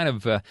that is kind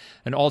of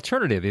an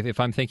alternative. If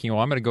I'm thinking,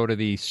 I'm going to go to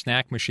the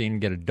snack machine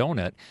and get a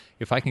donut,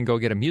 if I can go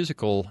get a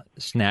musical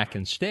snack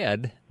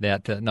instead,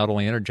 that not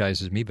only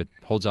energizes me but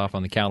holds off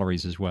on the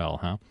calories as well,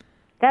 huh?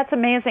 That's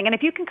amazing. And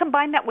if you can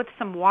combine that with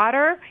some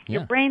water,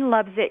 your brain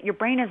loves it. Your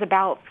brain is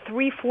about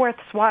 3/4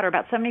 water,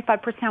 about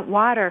 75%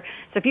 water.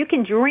 So if you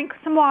can drink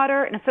some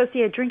water and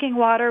associate drinking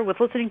water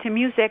with listening to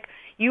music,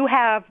 you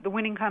have the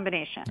winning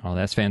combination. Oh,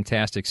 that's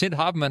fantastic. Sid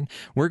Hoffman,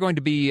 we're going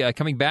to be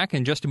coming back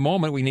in just a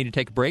moment. We need to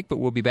take a break, but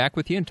we'll be back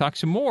with you and talk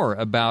some more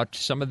about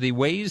some of the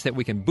ways that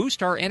we can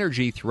boost our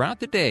energy throughout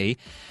the day.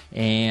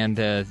 And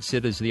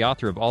Sid is the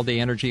author of All Day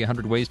Energy,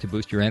 100 Ways to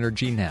Boost Your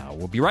Energy Now.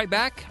 We'll be right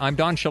back. I'm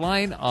Don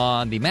Shelline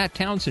on the Matt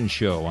Townsend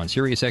Show on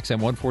Sirius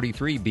XM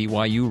 143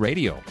 BYU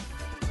Radio.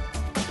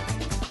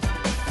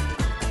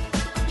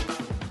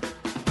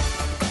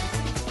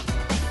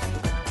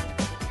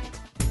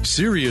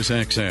 Sirius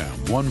XM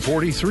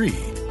 143.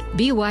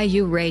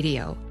 BYU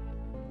Radio.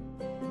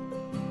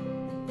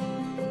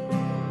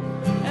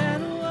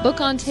 Book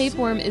on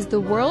Tapeworm is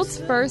the world's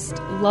first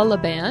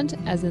lullaband,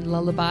 as in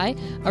lullaby,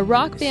 a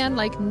rock band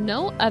like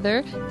no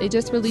other. They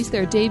just released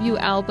their debut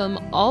album,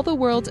 All the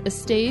World's a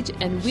Stage,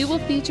 and we will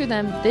feature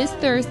them this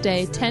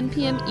Thursday, 10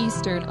 p.m.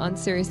 Eastern on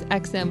Sirius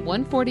XM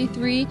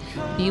 143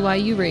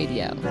 BYU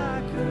Radio.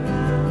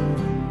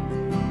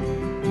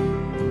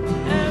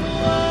 And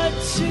what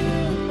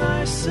to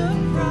my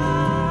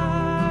surprise,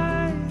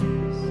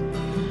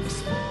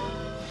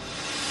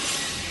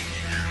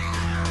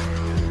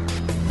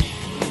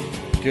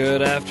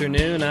 Good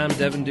afternoon. I'm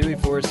Devin Dewey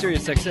for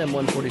Sirius XM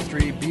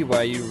 143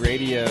 BYU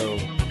Radio.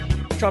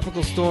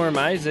 Tropical storm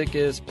Isaac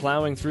is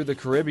plowing through the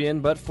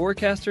Caribbean, but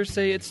forecasters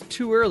say it's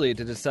too early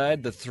to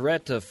decide the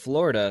threat to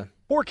Florida.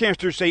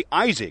 Forecasters say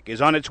Isaac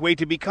is on its way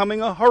to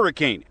becoming a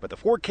hurricane, but the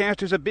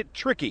forecast is a bit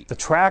tricky. The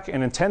track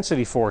and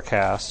intensity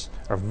forecasts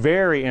are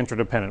very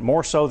interdependent,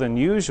 more so than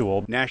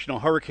usual. National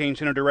Hurricane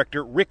Center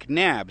Director Rick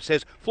Knabb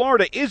says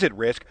Florida is at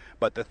risk,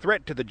 but the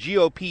threat to the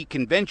GOP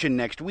convention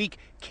next week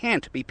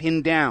can't be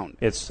pinned down.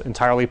 It's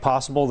entirely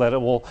possible that it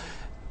will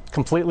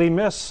completely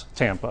miss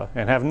Tampa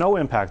and have no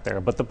impact there,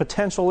 but the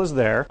potential is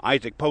there.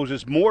 Isaac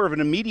poses more of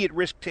an immediate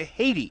risk to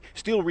Haiti,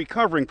 still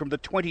recovering from the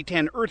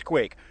 2010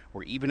 earthquake,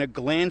 where even a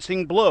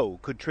glancing blow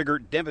could trigger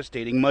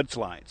devastating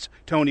mudslides.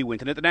 Tony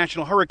Winton at the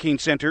National Hurricane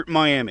Center,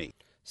 Miami.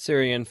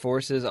 Syrian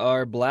forces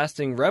are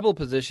blasting rebel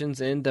positions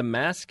in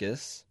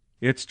Damascus.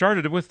 It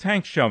started with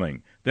tank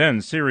shelling.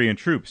 Then Syrian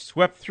troops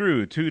swept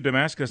through 2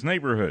 Damascus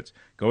neighborhoods,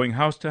 going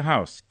house to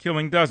house,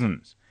 killing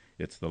dozens.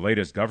 It's the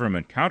latest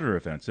government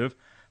counteroffensive,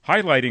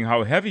 highlighting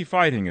how heavy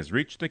fighting has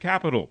reached the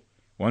capital,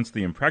 once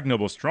the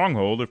impregnable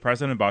stronghold of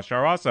President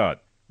Bashar Assad.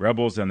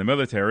 Rebels and the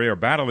military are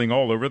battling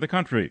all over the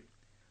country.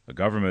 A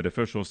government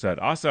official said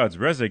Assad's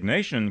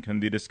resignation can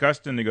be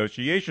discussed in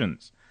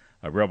negotiations.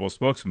 A rebel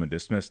spokesman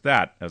dismissed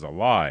that as a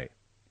lie.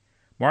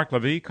 Mark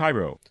Levy,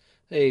 Cairo.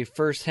 A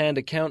first-hand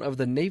account of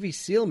the Navy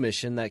SEAL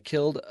mission that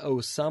killed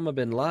Osama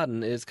bin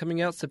Laden is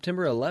coming out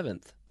September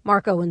 11th.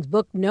 Mark Owen's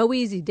book, No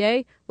Easy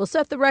Day, will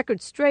set the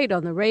record straight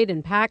on the raid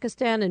in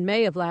Pakistan in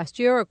May of last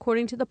year,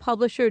 according to the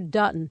publisher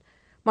Dutton.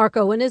 Mark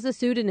Owen is a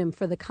pseudonym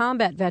for the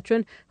combat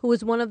veteran who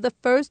was one of the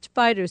first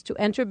fighters to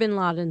enter bin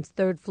Laden's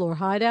third-floor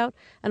hideout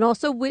and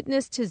also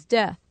witnessed his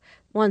death.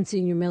 One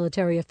senior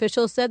military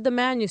official said the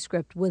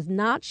manuscript was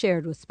not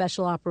shared with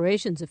special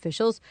operations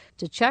officials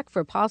to check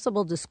for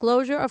possible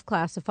disclosure of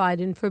classified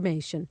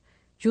information.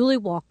 Julie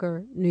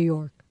Walker, New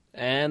York.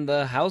 And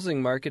the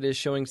housing market is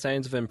showing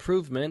signs of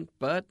improvement,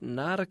 but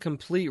not a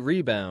complete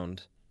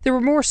rebound. There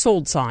were more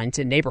sold signs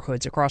in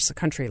neighborhoods across the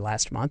country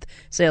last month.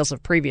 Sales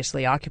of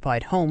previously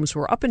occupied homes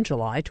were up in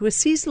July to a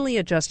seasonally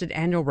adjusted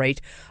annual rate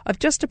of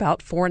just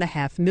about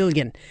 4.5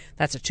 million.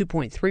 That's a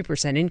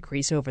 2.3%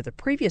 increase over the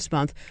previous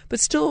month, but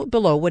still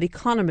below what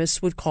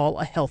economists would call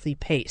a healthy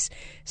pace.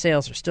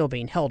 Sales are still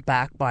being held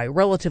back by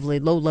relatively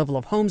low level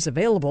of homes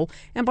available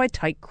and by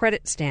tight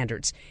credit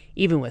standards.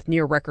 Even with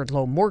near-record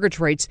low mortgage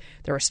rates,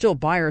 there are still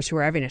buyers who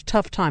are having a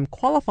tough time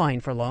qualifying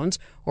for loans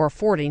or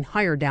affording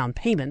higher down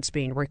payments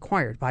being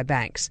required by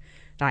banks.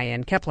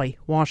 Diane Kepley,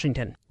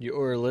 Washington.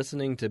 You're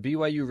listening to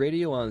BYU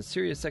Radio on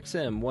Sirius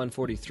XM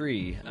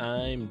 143.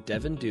 I'm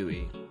Devin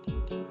Dewey.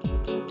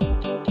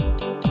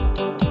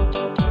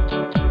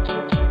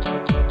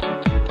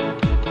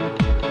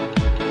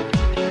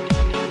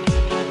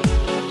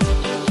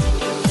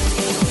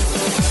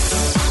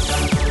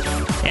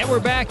 We're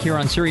back here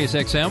on Sirius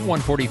XM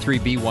 143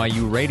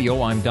 BYU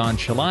Radio. I'm Don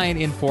Shelline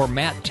in for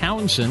Matt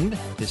Townsend.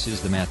 This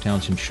is the Matt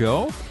Townsend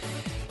Show.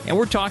 And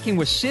we're talking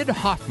with Sid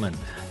Hoffman,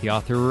 the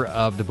author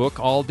of the book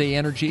All Day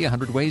Energy,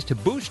 100 Ways to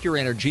Boost Your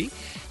Energy.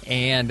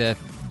 And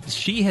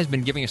she has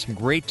been giving us some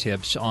great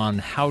tips on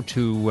how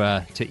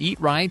to eat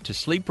right, to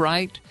sleep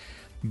right.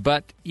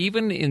 But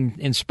even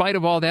in spite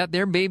of all that,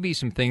 there may be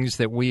some things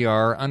that we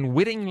are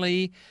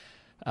unwittingly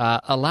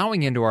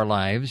allowing into our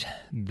lives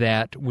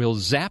that will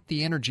zap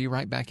the energy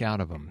right back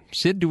out of them.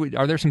 Sid,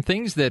 are there some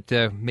things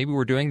that maybe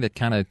we're doing that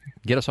kind of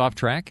get us off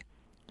track?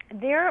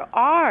 There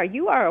are.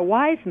 You are a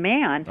wise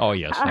man. Oh,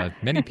 yes.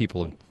 Many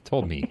people have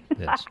told me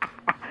this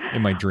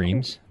in my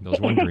dreams, those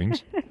one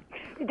dreams.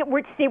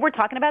 We're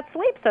talking about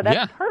sleep, so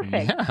that's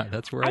perfect. Yeah,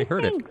 that's where I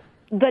heard it.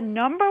 The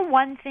number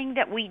one thing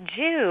that we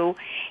do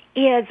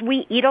is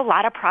we eat a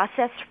lot of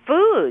processed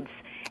foods.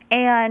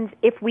 And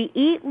if we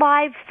eat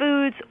live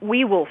foods,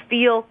 we will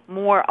feel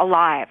more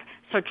alive.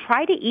 So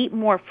try to eat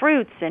more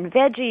fruits and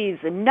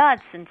veggies and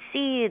nuts and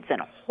seeds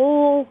and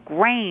whole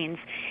grains,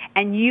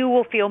 and you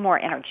will feel more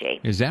energy.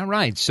 Is that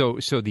right? So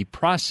the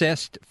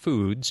processed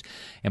foods,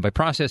 and by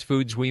processed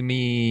foods we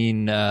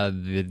mean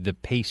the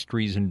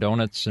pastries and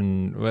donuts.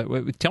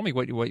 And tell me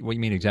what you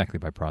mean exactly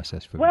by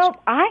processed foods. Well,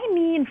 I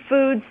mean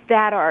foods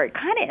that are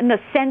kind of in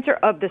the center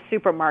of the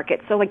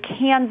supermarket. So like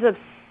cans of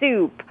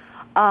soup,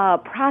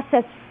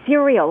 processed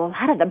cereal, a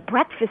lot of the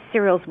breakfast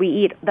cereals we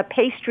eat, the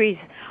pastries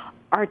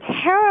are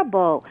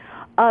terrible.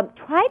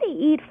 Try to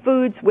eat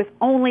foods with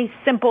only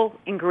simple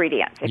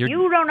ingredients. If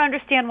you don't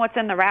understand what's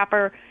in the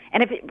wrapper,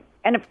 and if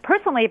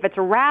it's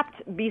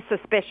wrapped, be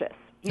suspicious.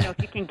 You know,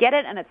 if you can get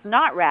it and it's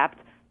not wrapped,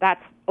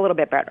 that's a little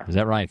bit better. Is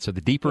that right? So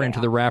the deeper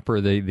into the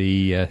wrapper,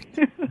 the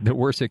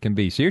worse it can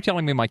be. So you're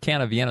telling me my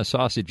can of Vienna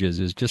sausages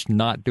is just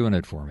not doing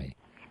it for me.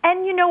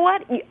 And you know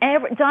what,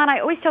 Don, I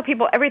always tell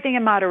people everything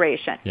in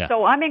moderation. Yeah.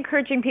 So I'm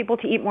encouraging people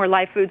to eat more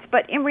live foods.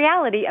 But in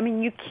reality, I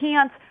mean, you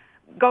can't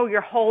go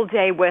your whole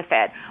day with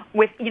it,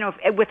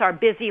 with our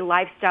busy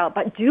lifestyle.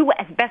 But do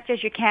as best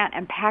as you can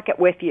and pack it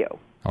with you.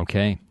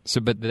 Okay.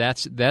 So, but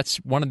that's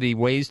one of the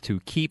ways to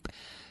keep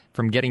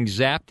from getting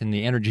zapped and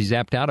the energy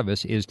zapped out of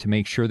us is to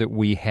make sure that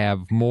we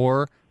have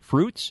more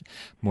fruits,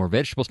 more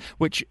vegetables,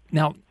 which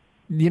now,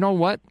 you know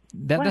what?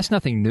 That's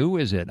nothing new,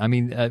 is it? I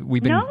mean,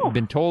 we've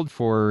been told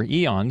for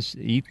eons,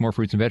 eat more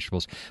fruits and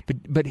vegetables.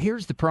 But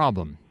here's the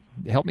problem.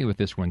 Help me with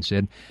this one,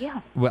 Sid.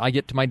 Yeah. Well, I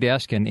get to my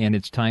desk, and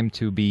it's time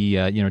to be,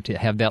 to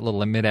have that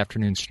little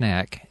mid-afternoon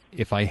snack.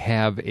 If I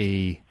have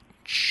a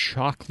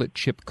chocolate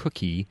chip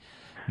cookie,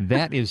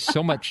 that is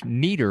so much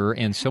neater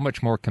and so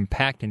much more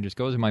compact and just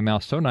goes in my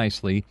mouth so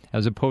nicely,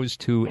 as opposed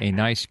to a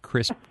nice,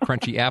 crisp,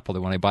 crunchy apple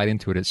that when I bite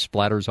into it, it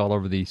splatters all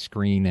over the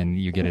screen and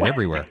you get it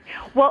everywhere.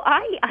 Well,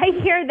 I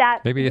hear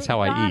that. Maybe it's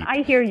how Don, I eat.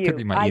 I hear you. Could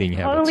be my eating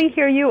habits. I totally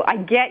hear you. I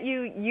get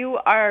you. You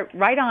are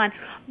right on.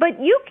 But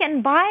you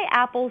can buy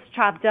apples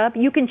chopped up.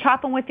 You can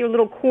chop them with your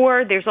little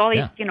core. There's all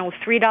these,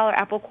 $3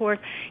 apple cores.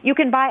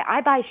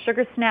 I buy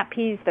sugar snap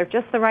peas. They're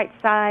just the right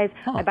size.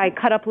 I buy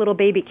cut up little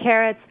baby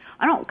carrots.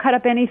 I don't cut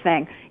up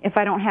anything if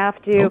I don't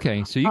have to.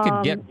 Okay, so you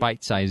can get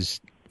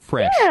bite-sized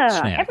fresh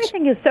snacks.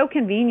 Everything is so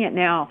convenient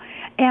now.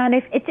 And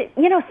if it's,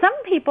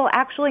 some people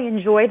actually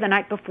enjoy the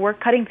night before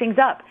cutting things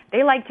up.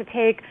 They like to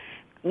take,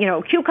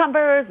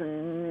 cucumbers,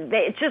 and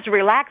it's just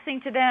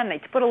relaxing to them. They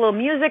put a little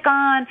music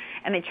on,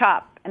 and they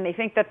chop, and they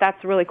think that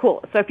that's really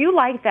cool. So if you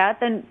like that,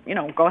 then,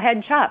 go ahead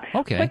and chop.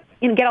 Okay.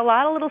 But, get a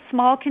lot of little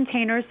small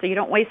containers so you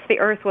don't waste the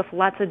earth with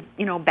lots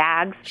of,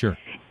 bags. Sure.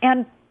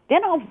 And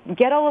then I'll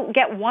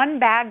get one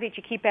bag that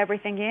you keep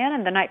everything in,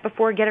 and the night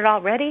before get it all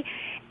ready.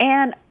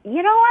 And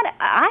you know what?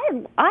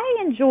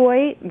 I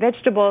enjoy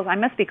vegetables. I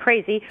must be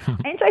crazy.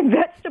 I enjoy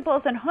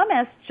vegetables and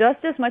hummus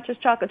just as much as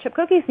chocolate chip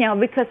cookies now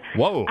because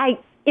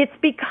it's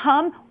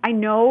become. I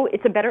know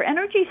it's a better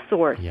energy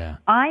source. Yeah.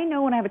 I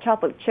know when I have a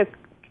chocolate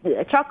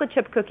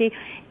chip cookie,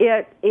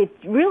 it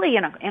really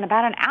in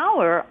about an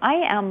hour I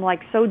am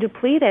like so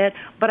depleted,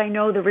 but I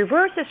know the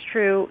reverse is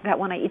true, that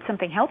when I eat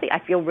something healthy I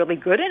feel really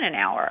good in an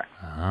hour.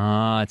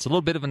 It's a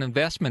little bit of an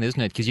investment, isn't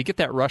it? Because you get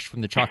that rush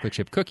from the chocolate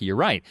chip cookie, you're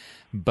right.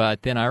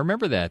 But then I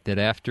remember that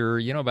after,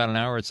 about an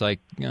hour it's like,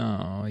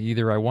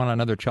 either I want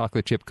another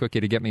chocolate chip cookie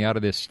to get me out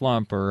of this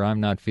slump, or I'm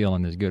not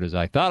feeling as good as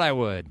I thought I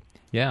would.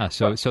 Yeah,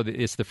 so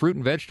it's the fruit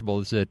and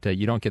vegetables that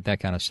you don't get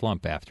that kind of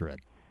slump after it.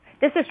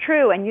 This is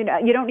true, and you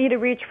don't need to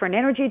reach for an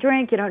energy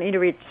drink. You don't need to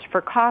reach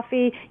for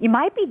coffee. You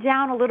might be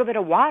down a little bit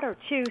of water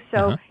too,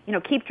 so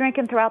keep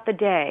drinking throughout the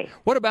day.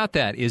 What about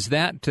that? Is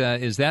that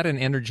an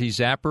energy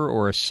zapper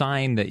or a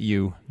sign that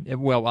you?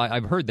 Well,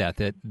 I've heard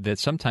that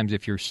sometimes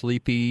if you're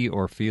sleepy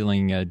or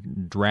feeling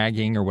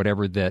dragging or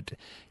whatever, that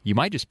you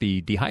might just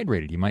be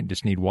dehydrated. You might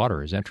just need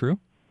water. Is that true?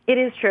 It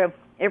is true.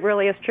 It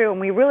really is true,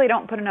 and we really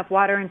don't put enough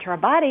water into our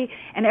body.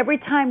 And every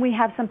time we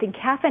have something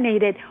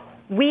caffeinated,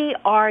 we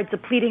are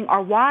depleting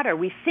our water.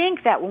 We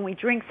think that when we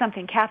drink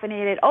something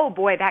caffeinated, oh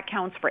boy, that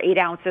counts for 8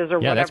 ounces or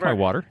whatever. Yeah, that's my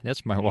water.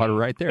 That's my water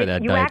right there,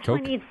 that you Diet Coke. You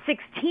actually need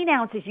 16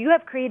 ounces. You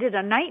have created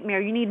a nightmare.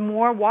 You need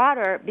more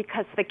water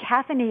because the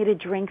caffeinated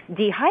drinks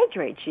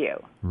dehydrate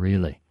you.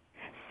 Really?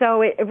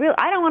 So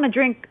I don't want to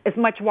drink as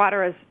much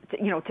water as,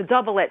 to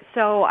double it.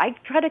 So I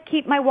try to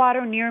keep my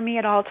water near me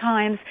at all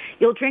times.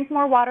 You'll drink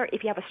more water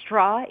if you have a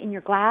straw in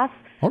your glass.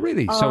 Oh,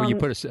 really? So you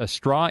put a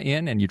straw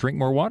in and you drink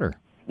more water?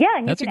 Yeah,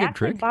 and that's you can a good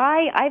trick.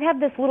 I have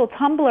this little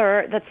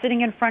tumbler that's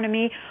sitting in front of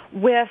me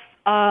with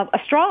a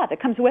straw that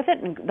comes with it,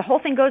 and the whole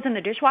thing goes in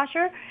the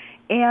dishwasher.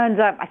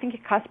 And I think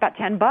it costs about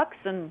 $10,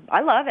 and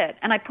I love it.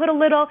 And I put a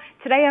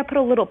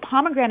little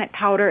pomegranate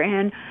powder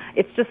in.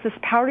 It's just this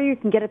powder you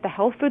can get at the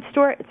health food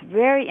store. It's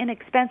very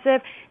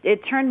inexpensive.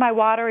 It turned my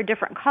water a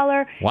different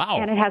color.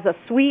 Wow. And it has a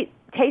sweet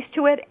taste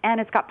to it,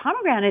 and it's got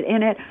pomegranate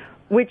in it,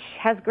 which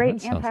has great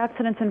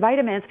antioxidants and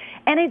vitamins.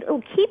 And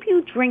it'll keep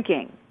you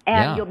drinking.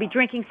 And you'll be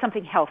drinking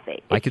something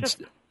healthy. I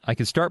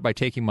could start by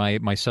taking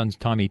my son's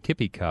Tommy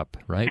Tippy cup,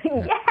 right?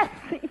 Yes.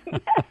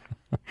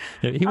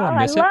 He won't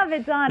miss it. I love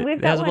it, Don.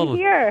 We've got one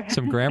here.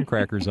 Some graham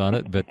crackers on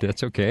it, but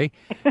that's okay.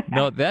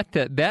 No,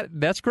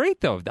 that's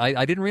great though.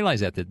 I didn't realize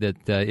that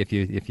if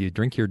you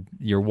drink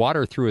your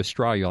water through a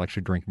straw, you'll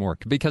actually drink more.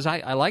 Because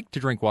I like to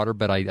drink water,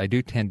 but I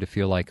do tend to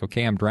feel like,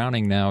 okay, I'm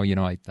drowning now.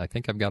 I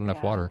think I've got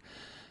enough water,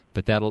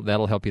 but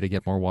that'll help you to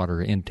get more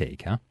water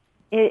intake, huh?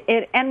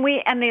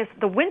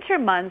 The winter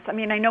months, I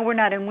mean, I know we're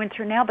not in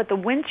winter now, but the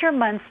winter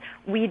months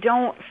we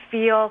don't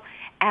feel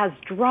as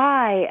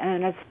dry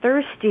and as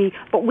thirsty,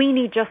 but we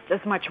need just as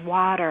much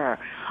water.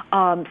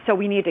 So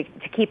we need to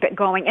keep it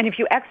going. And if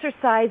you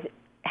exercise,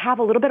 have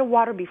a little bit of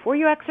water before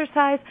you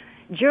exercise,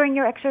 during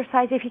your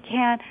exercise if you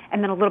can,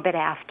 and then a little bit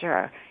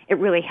after. It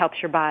really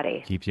helps your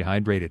body. Keeps you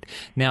hydrated.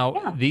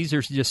 Now, these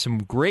are just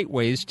some great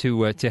ways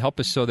to help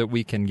us so that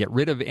we can get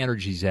rid of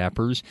energy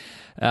zappers.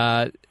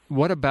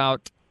 What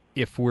about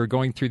if we're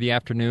going through the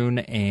afternoon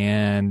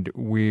and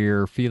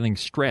we're feeling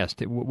stressed?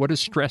 What does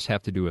stress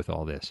have to do with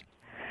all this?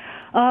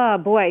 Oh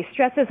boy,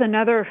 stress is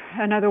another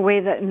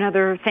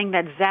thing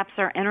that zaps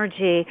our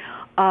energy.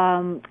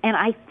 And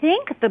I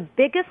think the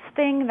biggest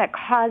thing that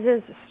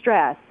causes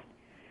stress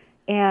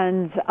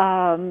and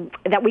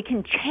that we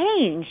can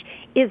change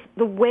is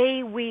the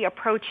way we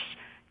approach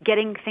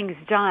getting things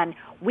done.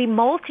 We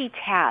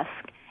multitask,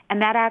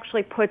 and that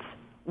actually puts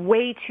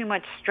way too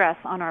much stress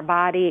on our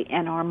body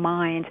and our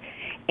mind.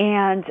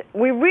 And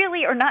we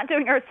really are not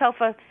doing ourselves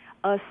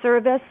a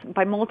service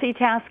by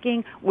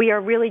multitasking. We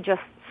are really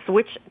just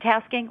switch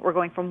tasking. We're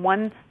going from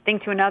one thing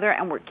to another,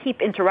 and we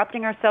keep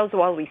interrupting ourselves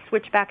while we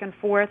switch back and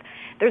forth.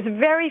 There's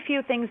very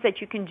few things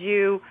that you can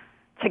do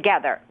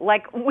together.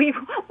 Like we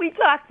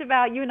talked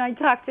about, you and I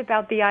talked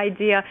about the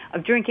idea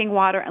of drinking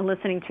water and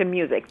listening to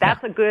music.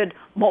 That's a good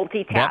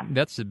multitask.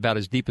 That's about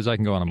as deep as I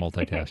can go on a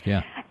multitask,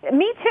 yeah.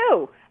 Me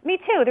too.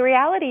 The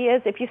reality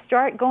is if you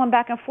start going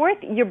back and forth,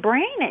 your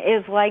brain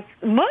is like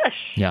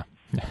mush. Yeah.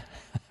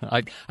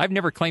 I've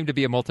never claimed to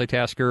be a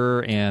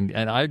multitasker, and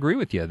I agree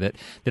with you that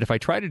if I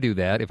try to do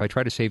that, if I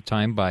try to save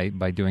time by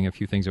doing a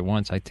few things at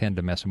once, I tend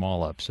to mess them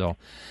all up. So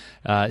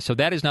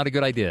that is not a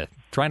good idea.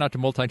 Try not to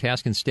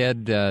multitask.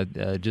 Instead,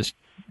 just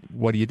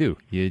what do?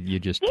 You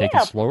just take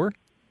it slower?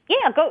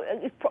 Yeah, go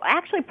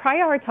actually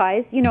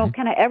prioritize,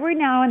 kind of every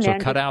now and then.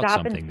 So cut out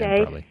stop something and say,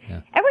 then probably.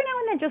 Yeah. Every now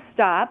and then just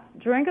stop,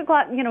 drink a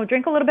glass,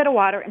 drink a little bit of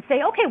water and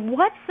say, okay,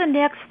 what's the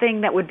next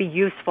thing that would be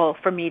useful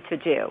for me to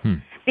do?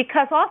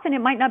 Because often it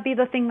might not be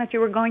the thing that you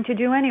were going to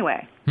do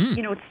anyway.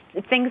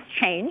 Things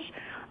change.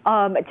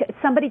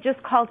 Somebody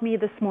just called me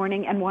this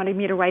morning and wanted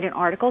me to write an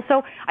article,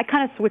 so I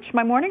kind of switched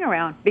my morning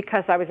around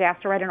because I was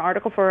asked to write an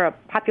article for a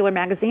popular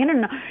magazine,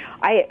 and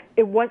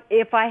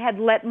if I had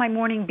let my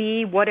morning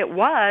be what it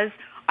was,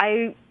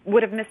 I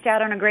would have missed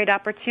out on a great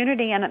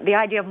opportunity, and the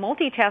idea of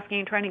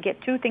multitasking, trying to get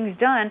two things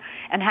done,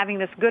 and having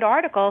this good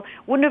article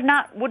would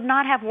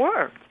not have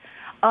worked.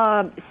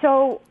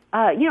 Slow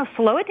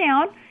it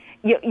down.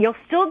 You'll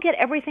still get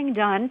everything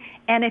done,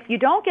 and if you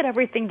don't get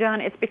everything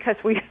done, it's because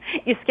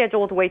you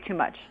scheduled way too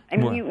much. I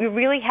mean, you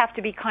really have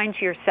to be kind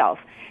to yourself.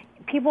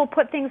 People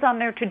put things on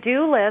their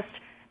to-do list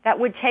that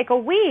would take a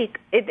week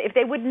if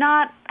they would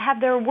not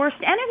have their worst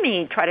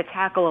enemy try to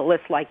tackle a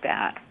list like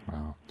that.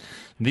 Wow.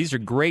 These are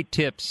great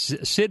tips.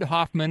 Sid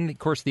Hoffman, of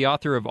course, the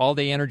author of All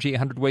Day Energy,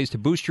 100 Ways to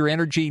Boost Your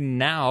Energy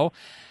Now.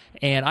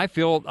 And I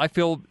feel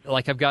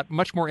like I've got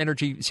much more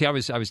energy. See, I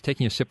was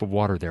taking a sip of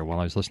water there while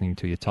I was listening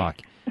to you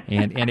talk,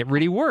 and it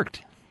really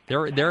worked.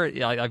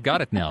 I've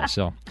got it now.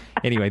 So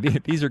anyway,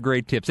 these are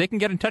great tips. They can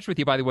get in touch with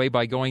you, by the way,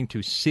 by going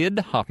to Sid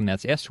Hoffman.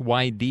 That's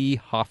SYD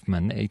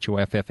Hoffman,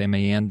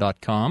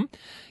 HOFFMAN.com.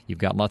 You've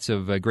got lots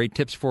of great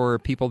tips for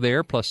people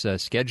there, plus a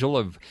schedule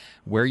of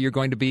where you're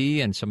going to be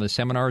and some of the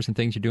seminars and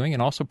things you're doing,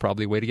 and also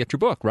probably a way to get your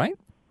book, right?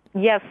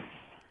 Yes.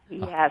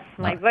 Yes,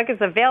 my book is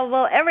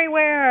available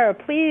everywhere.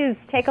 Please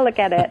take a look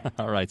at it.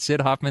 All right, Sid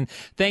Hoffman,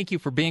 thank you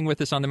for being with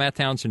us on the Matt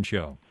Townsend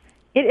Show.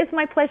 It is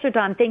my pleasure,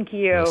 Don. Thank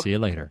you. We'll see you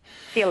later.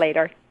 See you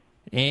later.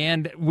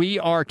 And we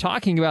are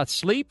talking about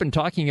sleep and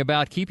talking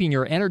about keeping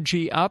your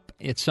energy up.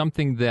 It's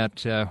something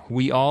that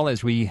we all,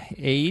 as we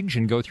age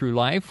and go through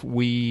life,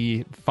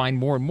 we find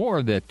more and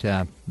more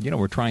that,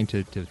 we're trying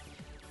to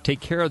take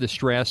care of the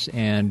stress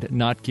and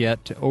not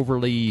get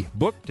overly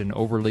booked and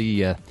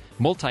overly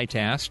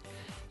multitasked.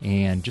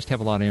 And just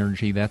have a lot of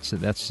energy. That's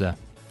a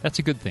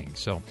good thing.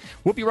 So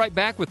we'll be right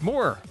back with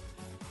more,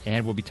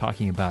 and we'll be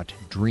talking about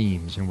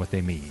dreams and what they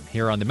mean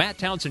here on the Matt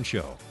Townsend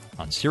Show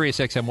on Sirius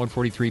XM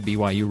 143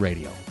 BYU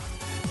Radio.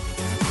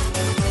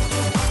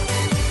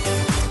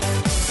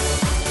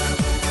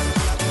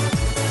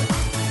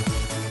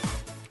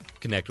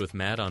 Connect with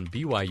Matt on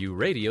BYU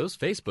Radio's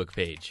Facebook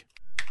page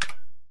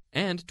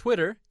and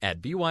Twitter at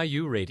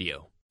BYU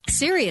Radio.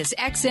 Sirius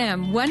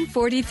XM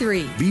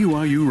 143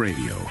 BYU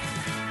Radio.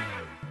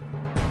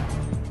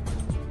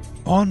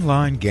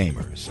 Online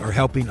gamers are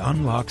helping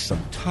unlock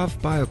some tough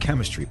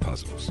biochemistry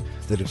puzzles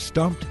that have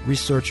stumped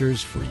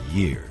researchers for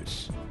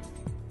years.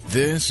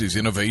 This is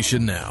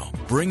Innovation Now,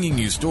 bringing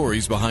you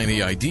stories behind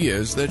the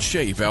ideas that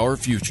shape our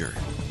future.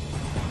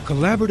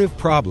 Collaborative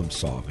problem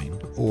solving,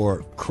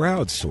 or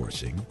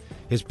crowdsourcing,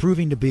 is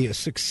proving to be a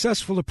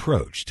successful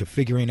approach to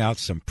figuring out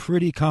some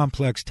pretty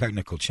complex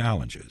technical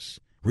challenges.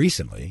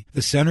 Recently,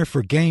 the Center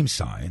for Game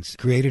Science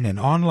created an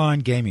online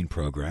gaming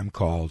program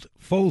called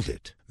Fold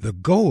It. The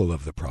goal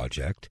of the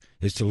project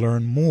is to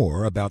learn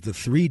more about the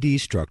 3D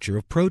structure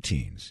of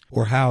proteins,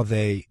 or how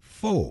they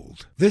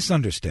fold. This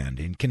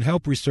understanding can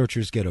help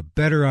researchers get a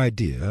better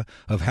idea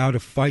of how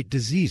to fight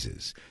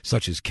diseases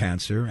such as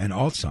cancer and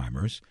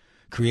Alzheimer's,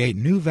 create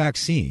new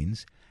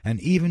vaccines, and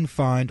even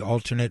find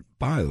alternate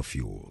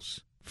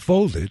biofuels.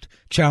 Fold It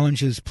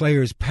challenges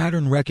players'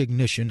 pattern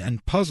recognition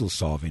and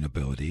puzzle-solving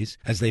abilities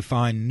as they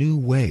find new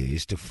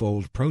ways to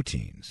fold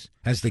proteins.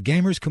 As the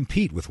gamers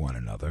compete with one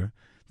another,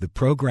 the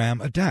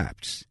program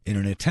adapts in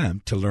an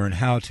attempt to learn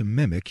how to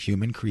mimic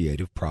human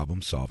creative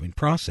problem-solving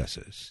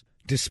processes.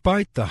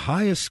 Despite the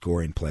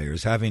highest-scoring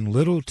players having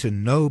little to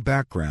no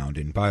background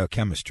in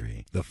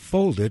biochemistry, the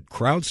Fold It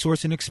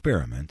crowdsourcing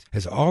experiment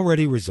has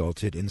already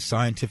resulted in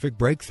scientific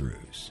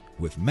breakthroughs,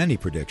 with many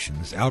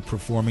predictions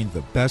outperforming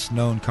the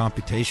best-known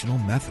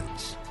computational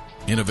methods.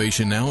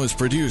 Innovation Now is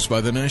produced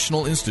by the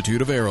National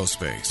Institute of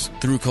Aerospace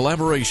through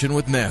collaboration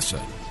with NASA.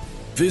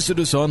 Visit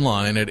us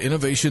online at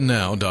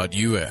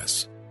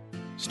innovationnow.us.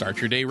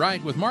 Start your day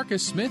right with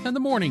Marcus Smith and the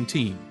morning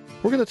team.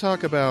 We're going to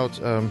talk about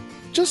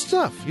Just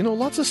stuff,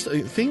 lots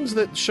of things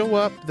that show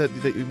up that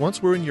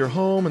once were in your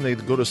home and they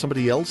go to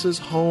somebody else's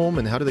home,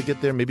 and how do they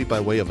get there? Maybe by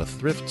way of a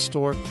thrift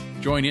store.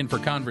 Join in for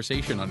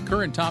conversation on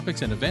current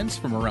topics and events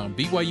from around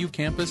BYU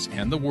campus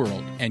and the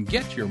world, and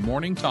get your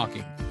morning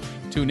talking.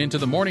 Tune into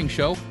the morning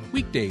show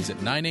weekdays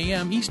at 9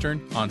 a.m.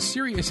 Eastern on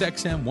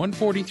SiriusXM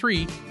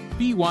 143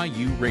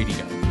 BYU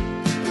Radio.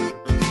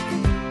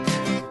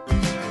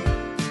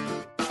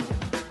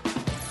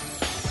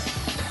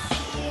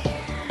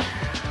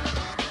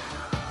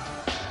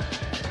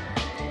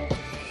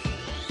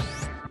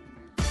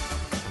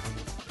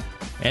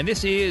 And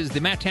this is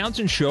the Matt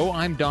Townsend Show.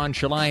 I'm Don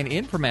Shelline,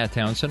 in for Matt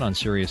Townsend on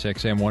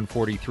SiriusXM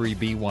 143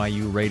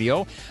 BYU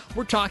Radio.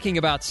 We're talking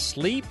about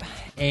sleep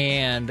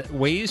and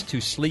ways to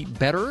sleep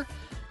better,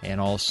 and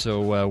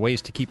also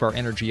ways to keep our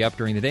energy up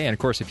during the day. And, of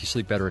course, if you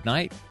sleep better at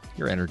night,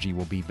 your energy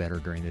will be better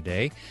during the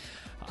day.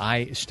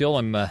 I still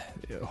am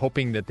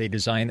hoping that they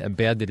design a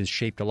bed that is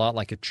shaped a lot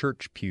like a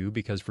church pew,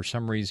 because for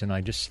some reason I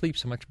just sleep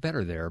so much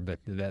better there, but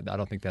I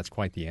don't think that's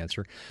quite the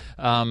answer.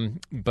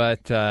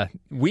 But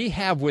we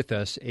have with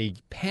us a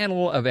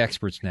panel of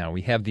experts now.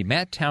 We have the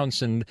Matt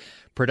Townsend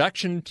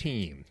production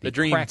team. The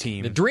Dream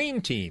Team. The Dream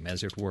Team,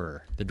 as it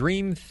were. The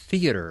Dream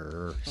Theater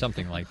or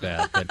something like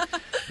that. But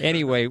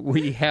anyway,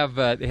 we have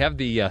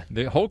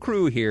the whole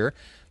crew here.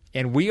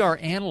 And we are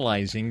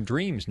analyzing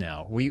dreams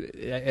now.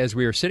 As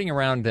we were sitting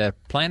around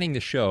planning the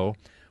show,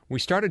 we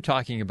started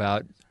talking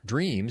about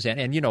dreams.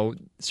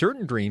 And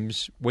certain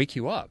dreams wake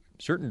you up.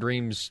 Certain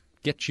dreams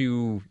get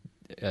you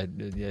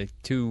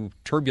too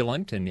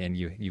turbulent, and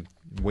you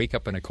wake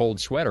up in a cold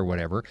sweat or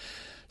whatever.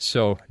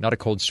 So not a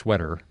cold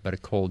sweater, but a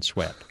cold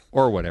sweat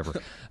or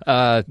whatever.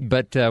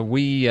 But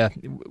we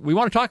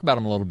want to talk about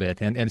them a little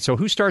bit. And so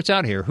who starts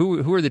out here?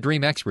 Who are the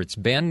dream experts?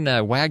 Ben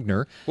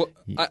Wagner. Well,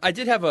 I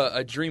did have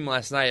a dream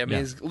last night. I mean,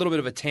 it's a little bit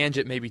of a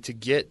tangent maybe to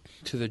get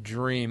to the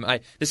dream.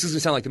 This is going to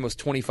sound like the most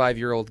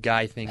 25-year-old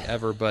guy thing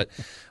ever, but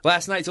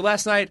last night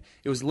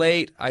it was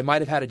late. I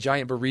might have had a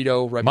giant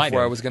burrito right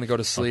before I was going to go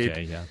to sleep.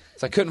 Okay, yeah.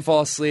 So I couldn't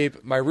fall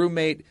asleep. My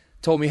roommate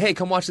told me, hey,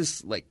 come watch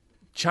this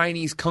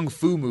Chinese kung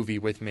fu movie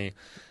with me,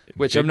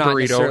 which I'm not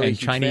necessarily and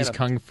Chinese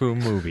kung fu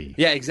movie.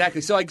 Yeah,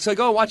 exactly. So I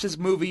go and watch this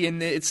movie,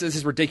 and it's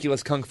this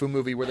ridiculous kung fu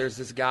movie where there's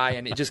this guy,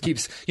 and it just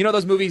keeps,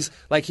 those movies,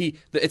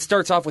 it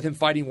starts off with him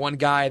fighting one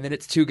guy, and then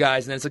it's two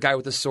guys, and then it's a guy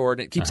with a sword,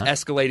 and it keeps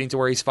escalating to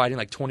where he's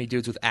fighting 20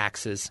 dudes with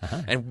axes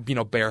and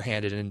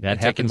barehanded and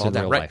taking them all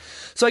down. Right.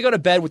 So I go to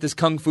bed with this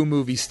kung fu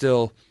movie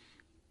still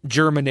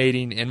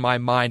germinating in my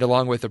mind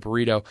along with a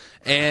burrito,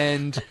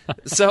 and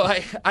so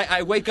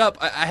I wake up.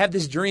 I have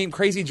this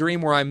crazy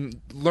dream where I'm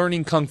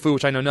learning kung fu,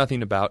 which I know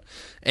nothing about,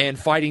 and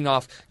fighting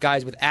off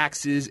guys with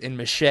axes and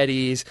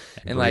machetes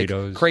and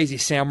burritos. Crazy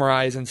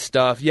samurais and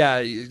stuff.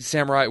 Yeah,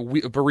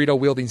 burrito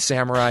wielding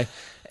samurai.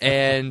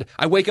 And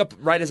I wake up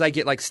right as I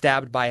get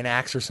stabbed by an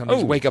axe or something.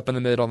 Just wake up in the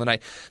middle of the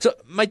night. So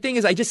my thing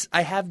is,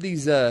 I have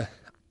these.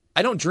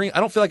 I don't dream. I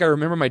don't feel like I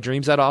remember my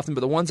dreams that often, but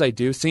the ones I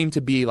do seem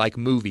to be like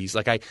movies.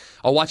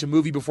 I'll watch a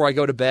movie before I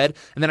go to bed,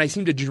 and then I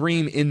seem to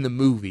dream in the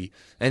movie.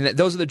 And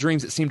those are the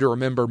dreams that seem to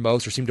remember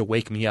most, or seem to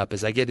wake me up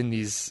as I get in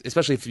these.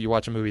 Especially if you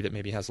watch a movie that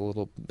maybe has a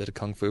little bit of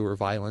kung fu or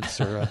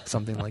violence or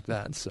something like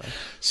that.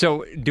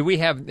 So do we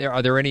have?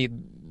 Are there any?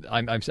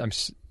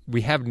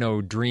 We have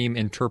no dream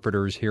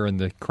interpreters here in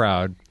the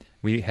crowd.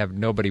 We have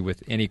nobody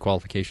with any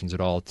qualifications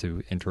at all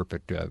to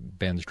interpret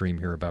Ben's dream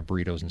here about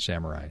burritos and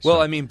samurai. So.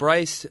 Well, I mean,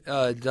 Bryce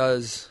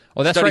does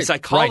study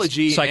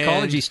psychology. Bryce,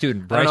 psychology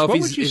student. Bryce, I don't know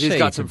what if he's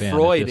got some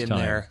Freud in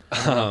there.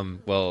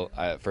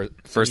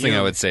 First thing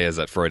I would say is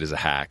that Freud is a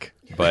hack.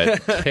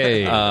 But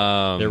okay,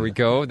 there we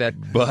go. That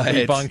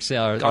debunks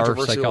our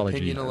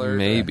psychology. Alert.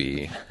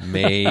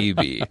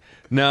 Maybe.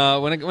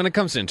 No, when it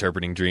comes to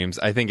interpreting dreams,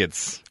 I think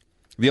it's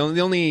the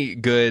only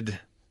good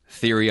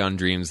theory on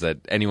dreams that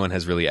anyone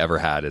has really ever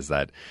had is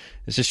that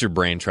it's just your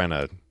brain trying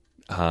to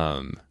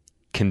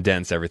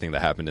condense everything that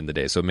happened in the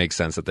day. So it makes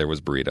sense that there was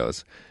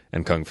burritos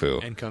and kung fu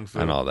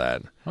and all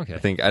that. Okay,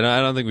 I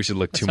don't think we should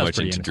look too much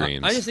into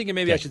dreams. I'm just thinking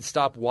maybe I should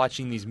stop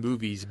watching these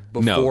movies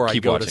before I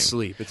go to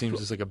sleep. It seems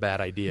just like a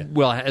bad idea.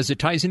 Well, as it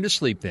ties into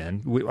sleep,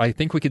 then I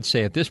think we could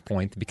say at this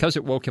point, because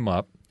it woke him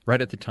up right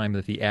at the time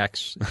that the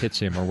axe hits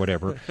him or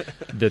whatever,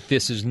 that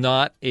this is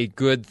not a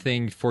good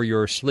thing for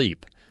your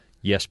sleep.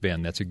 Yes,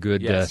 Ben, that's a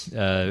good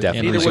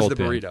definitely. Neither was the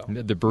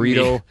burrito. The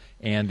burrito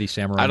and the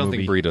samurai I don't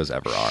movie think burritos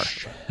ever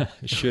are.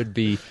 should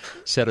be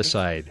set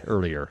aside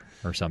earlier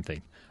or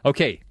something.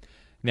 Okay,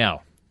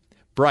 now,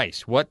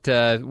 Bryce, what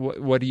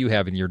do you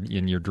have in your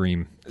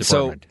dream department?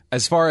 So,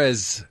 as far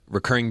as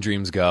recurring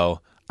dreams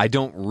go, I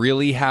don't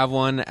really have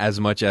one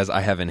as much as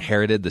I have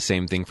inherited the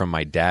same thing from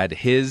my dad.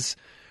 His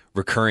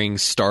recurring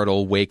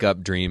startle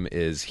wake-up dream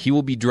is he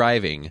will be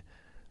driving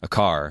a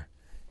car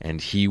and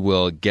he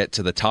will get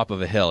to the top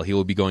of a hill. He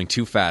will be going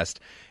too fast,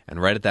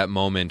 and right at that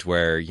moment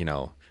where,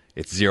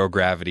 it's zero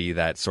gravity,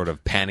 that sort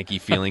of panicky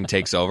feeling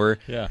takes over.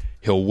 Yeah.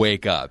 He'll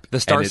wake up. The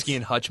and Starsky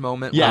and Hutch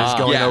moment Yeah, when he's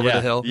going yeah, over yeah,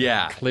 the hill.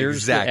 Yeah, Clears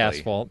exactly. the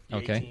asphalt.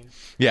 Okay.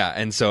 Yeah,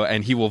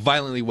 and he will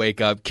violently wake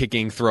up,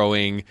 kicking,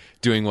 throwing,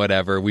 doing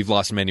whatever. We've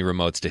lost many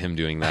remotes to him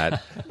doing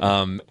that.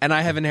 And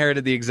I have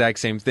inherited the exact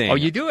same thing. Oh,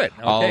 you do it?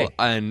 Okay.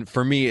 And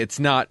for me, it's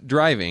not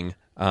driving.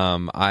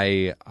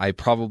 I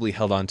probably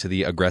held on to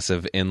the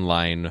aggressive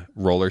inline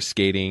roller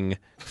skating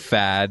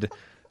fad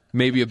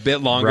maybe a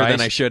bit longer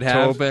than I should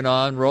have. Tobin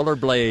on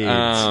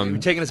rollerblades. You're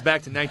taking us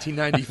back to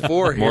 1994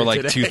 More here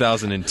like today.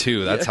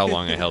 2002. That's how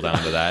long I held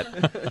on to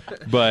that.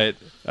 But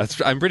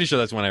I'm pretty sure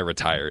that's when I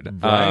retired.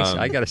 Bryce,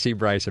 I got to see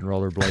Bryce in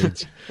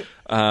rollerblades.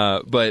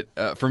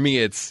 But for me,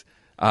 it's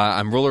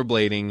I'm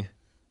rollerblading,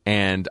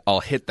 and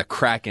I'll hit the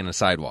crack in a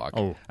sidewalk,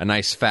 a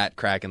nice fat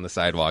crack in the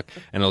sidewalk,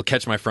 and it'll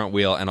catch my front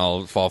wheel, and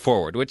I'll fall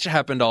forward, which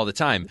happened all the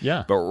time.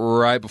 Yeah. But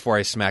right before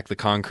I smack the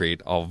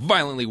concrete, I'll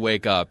violently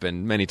wake up,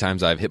 and many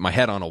times I've hit my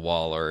head on a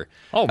wall or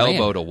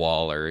elbowed a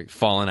wall or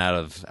fallen out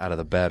of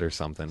the bed or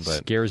something. But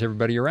scares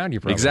everybody around you,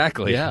 probably.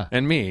 Exactly. Yeah.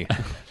 And me.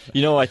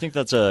 You know, I think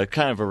that's a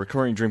kind of a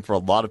recurring dream for a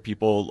lot of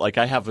people. Like,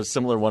 I have a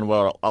similar one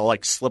where I'll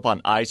like slip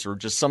on ice or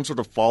just some sort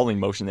of falling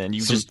motion, and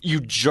you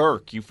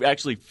jerk. You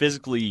actually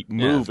physically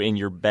move in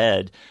your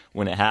bed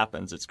when it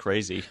happens. It's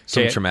crazy.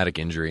 Some traumatic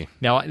injury.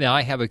 Now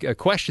I have a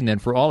question then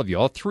for all of you.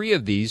 All three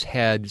of these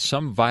had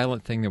some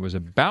violent thing that was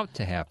about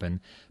to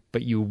happen,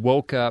 but you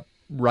woke up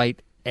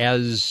right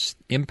as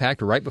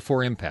impact or right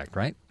before impact,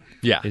 right?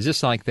 Yeah. Is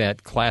this like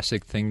that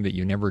classic thing that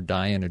you never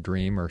die in a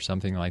dream or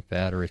something like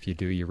that, or if you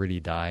do, you really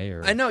die?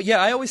 Or I know.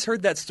 Yeah, I always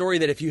heard that story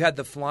that if you had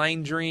the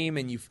flying dream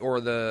and you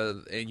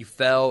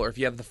fell, or if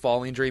you have the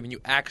falling dream and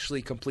you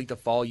actually complete the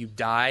fall, you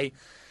die.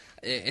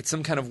 It's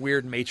some kind of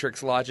weird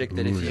Matrix logic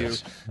that if you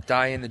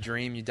die in the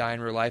dream, you die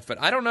in real life.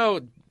 But I don't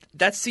know.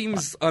 That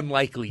seems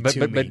unlikely to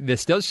me. But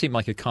this does seem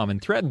like a common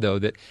thread, though.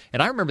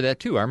 And I remember that,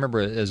 too. I remember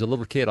as a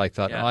little kid, I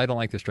thought, I don't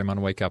like this dream. I'm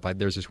going to wake up.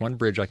 There's this one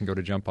bridge I can go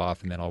to jump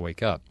off, and then I'll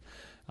wake up.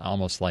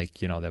 Almost like,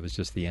 that was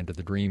just the end of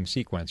the dream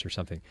sequence or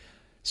something.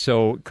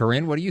 So,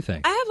 Corinne, what do you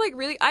think? I have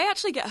I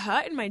actually get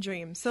hurt in my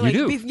dreams. So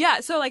you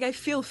do? So I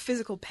feel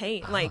physical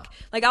pain. Like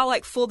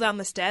I'll fall down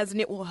the stairs and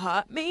it will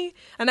hurt me,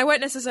 and I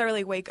won't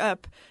necessarily wake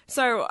up.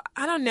 So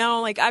I don't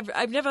know.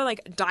 I've never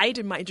died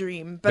in my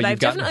dream, but I've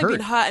definitely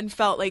been hurt and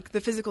felt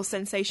the physical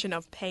sensation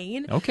of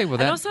pain. Okay, well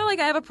and also I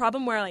have a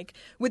problem where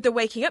with the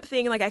waking up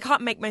thing, I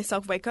can't make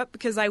myself wake up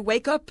because I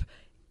wake up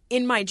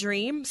in my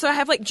dream. So I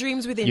have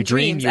dreams within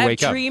dreams. I have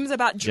dreams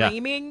about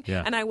dreaming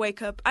and I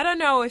wake up. I don't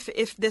know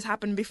if this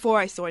happened before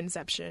I saw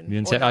Inception. I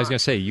was going to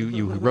say,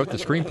 you wrote the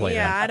screenplay.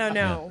 Yeah, I don't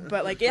know.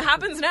 But it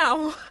happens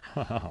now.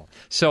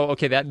 So,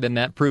 okay,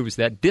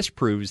 that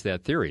disproves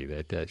that theory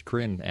that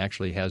Corinne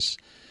actually has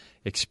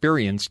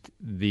experienced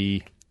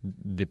the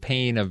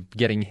pain of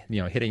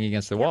hitting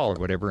against the wall or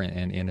whatever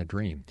in a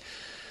dream.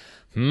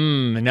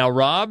 Now,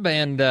 Rob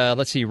and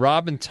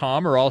Rob and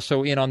Tom are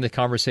also in on the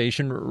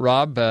conversation.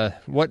 Rob,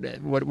 what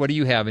do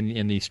you have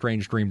in the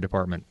strange dream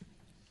department?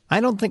 I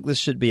don't think this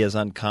should be as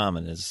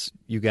uncommon as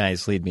you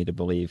guys lead me to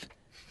believe.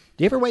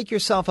 Do you ever wake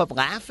yourself up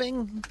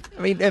laughing?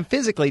 I mean, and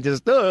physically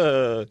just,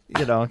 That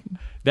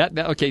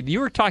okay, you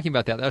were talking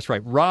about that. That's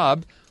right.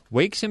 Rob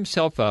wakes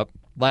himself up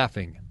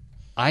laughing.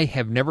 I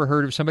have never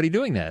heard of somebody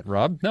doing that,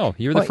 Rob. No,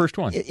 you're the first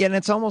one. And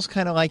it's almost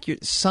kind of like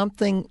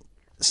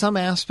some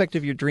aspect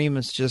of your dream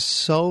is just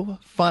so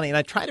funny, and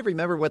I try to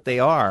remember what they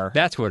are.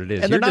 That's what it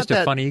is. And You're just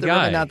a funny guy. They're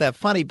really not that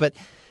funny, but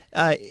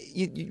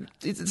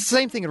it's the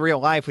same thing in real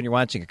life when you're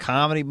watching a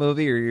comedy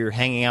movie or you're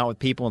hanging out with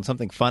people and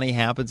something funny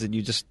happens and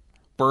you just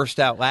burst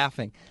out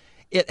laughing.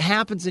 It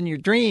happens in your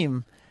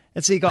dream,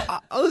 and so you go,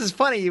 "Oh, this is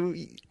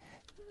funny."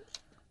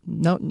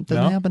 No, it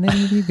doesn't happen to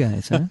any of you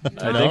guys, huh?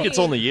 I think it's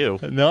only you.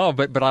 No,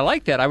 but I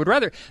like that. I would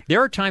rather.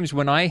 There are times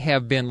when I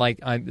have been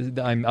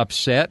I'm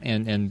upset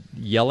and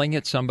yelling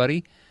at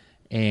somebody,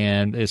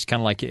 and it's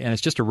kind of and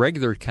it's just a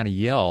regular kind of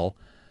yell.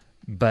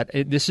 But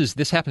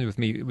this happens with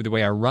me with the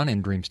way I run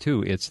in dreams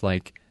too. It's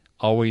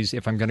always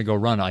if I'm going to go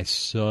run, I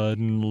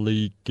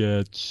suddenly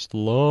get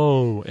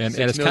slow, and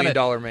it's $6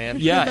 million man.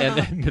 Yeah,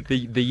 and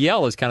the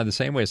yell is kind of the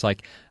same way. It's I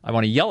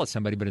want to yell at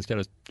somebody, but instead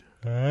of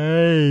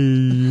hey,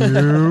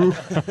 you.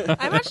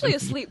 I'm actually a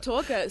sleep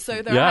talker,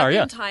 so there have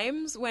been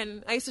times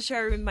when I used to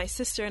share it with my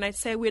sister, and I'd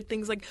say weird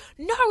things like,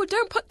 "No,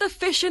 don't put the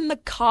fish in the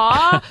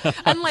car,"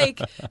 and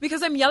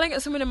because I'm yelling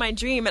at someone in my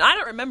dream, and I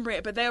don't remember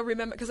it, but they'll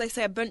remember because I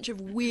say a bunch of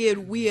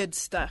weird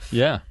stuff.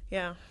 Yeah.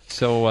 Yeah.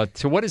 So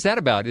what is that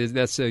about?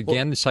 That's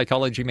again the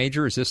psychology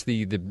major? Is this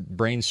the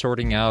brain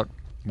sorting out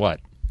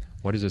what?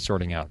 What is it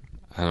sorting out?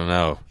 I don't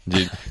know.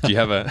 Do you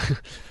have a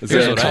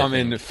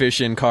common fish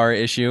in car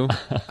issue?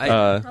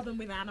 Problem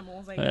with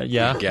animals. I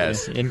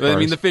guess.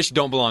 The fish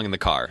don't belong in the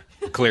car,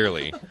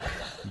 clearly.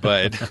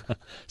 But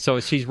so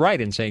she's right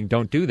in saying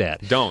don't do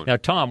that. Don't. Now,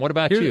 Tom, what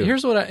about you?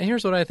 Here's what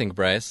I think,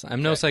 Bryce.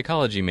 I'm no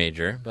psychology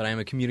major, but I'm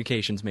a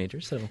communications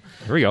major. So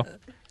here we go.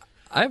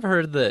 I've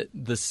heard that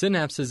the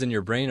synapses in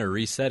your brain are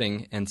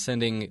resetting and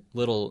sending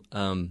little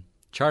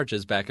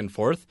charges back and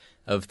forth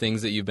of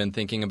things that you've been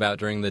thinking about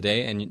during the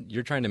day, and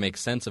you're trying to make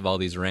sense of all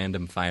these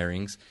random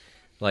firings.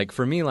 Like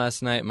for me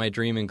last night, my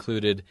dream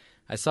included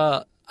I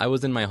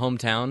was in my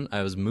hometown,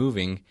 I was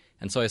moving,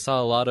 and so I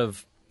saw a lot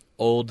of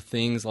old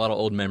things, a lot of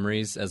old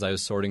memories as I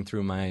was sorting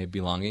through my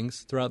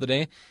belongings throughout the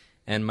day.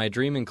 And my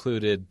dream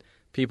included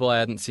people I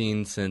hadn't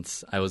seen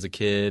since I was a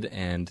kid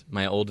and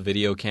my old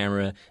video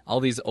camera, all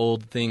these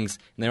old things.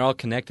 And they're all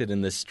connected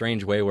in this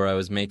strange way where I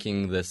was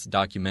making this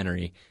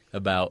documentary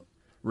about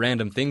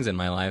random things in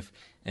my life.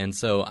 And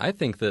so I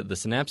think that the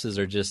synapses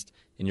are just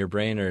in your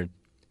brain are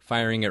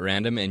firing at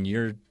random, and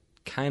you're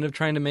kind of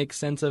trying to make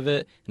sense of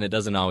it, and it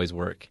doesn't always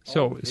work.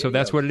 So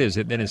that's what it is.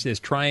 Then it's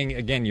trying,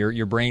 again,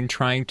 your brain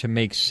trying to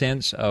make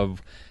sense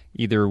of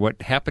either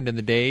what happened in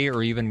the day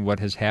or even what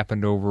has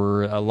happened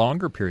over a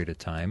longer period of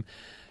time,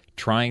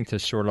 trying to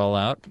sort it all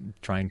out,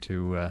 trying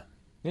to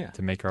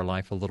make our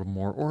life a little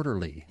more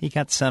orderly. He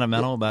got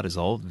sentimental about his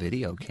old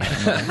video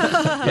camera.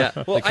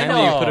 Yeah, well, the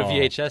camera you put a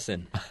VHS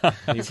in,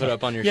 you put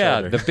up on your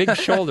shoulder. Yeah, the big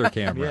shoulder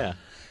camera. Yeah.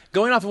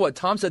 Going off of what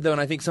Tom said, though,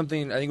 and I think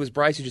it was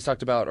Bryce who just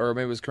talked about, or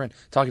maybe it was Corinne,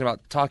 talking about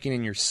talking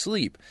in your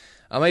sleep.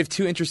 I have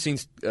two interesting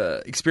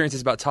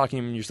experiences about talking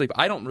in your sleep.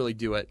 I don't really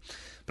do it,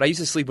 but I used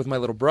to sleep with my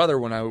little brother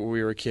when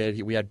we were a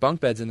kid. We had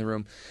bunk beds in the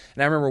room,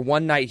 and I remember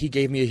one night he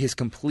gave me his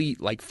complete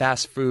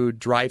fast food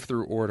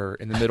drive-through order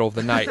in the middle of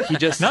the night. He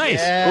just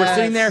nice. We're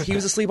sitting there. He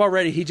was asleep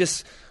already. He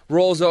just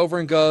rolls over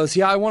and goes,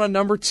 "Yeah, I want a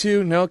number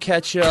 2, no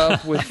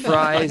ketchup, with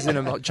fries and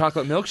a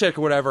chocolate milkshake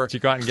or whatever." Did you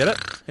go out and get it?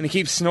 And he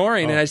keeps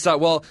snoring, and I just thought,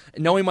 well,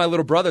 knowing my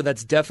little brother,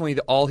 that's definitely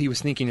all he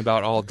was thinking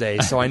about all day.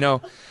 So I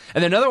know.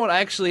 And then another one,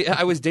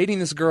 I was dating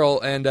this girl,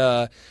 and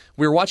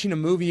we were watching a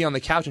movie on the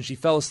couch, and she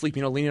fell asleep,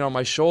 leaning on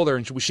my shoulder,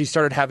 and she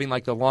started having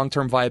the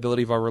long-term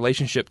viability of our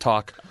relationship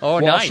talk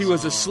while nice. she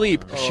was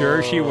asleep.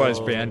 Sure she was,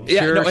 Ben.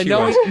 Yeah, sure she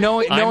was. I'm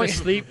knowing,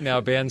 asleep now,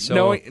 Ben.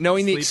 So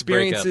knowing the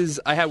experiences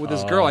I had with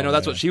this girl, I know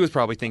that's what she was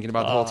probably thinking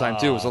about the whole time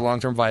too. Was the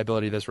long-term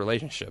viability of this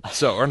relationship,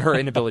 or her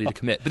inability to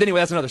commit. But anyway,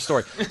 that's another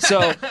story.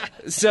 But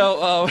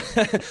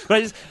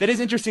that is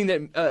interesting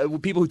that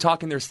people who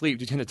talk in their sleep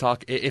do tend to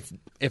talk if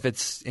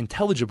it's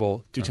intelligible.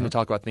 Do tend to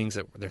talk about things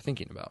that they're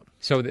thinking about.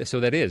 So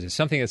that is. It's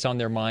something that's on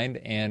their mind,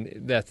 and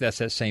that's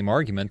that same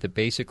argument that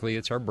basically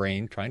it's our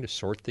brain trying to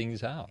sort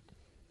things out.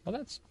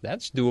 Well,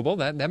 that's doable.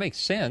 That makes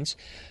sense.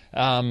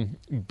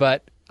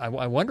 But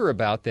I wonder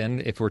about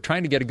then, if we're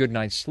trying to get a good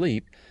night's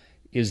sleep,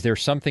 is there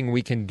something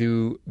we can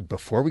do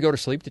before we go to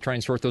sleep to try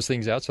and sort those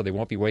things out so they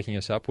won't be waking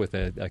us up with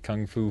a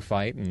kung fu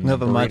fight and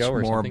live a much or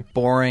more something?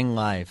 boring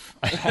life?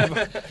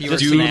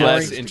 Do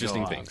less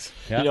interesting things.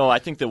 Yeah. I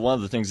think that one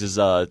of the things is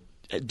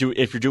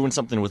if you're doing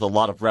something with a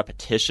lot of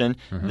repetition,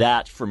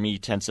 that for me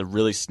tends to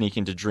really sneak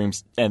into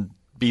dreams and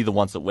be the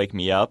ones that wake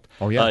me up.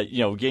 Oh, yeah.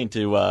 Getting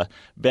to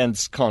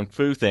Ben's kung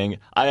fu thing,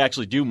 I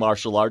actually do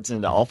martial arts,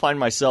 and I'll find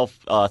myself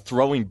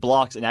throwing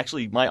blocks, and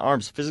actually my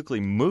arms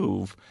physically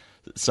move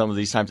some of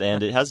these times,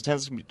 and it has a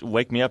tendency to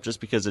wake me up just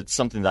because it's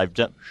something that I've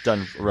done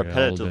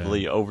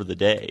repetitively over the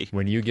day.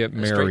 When you get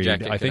married,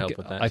 I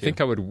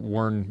think I would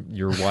warn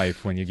your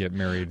wife when you get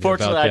married.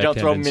 Fortunately, about I don't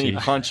throw tendency.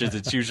 many punches.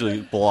 It's usually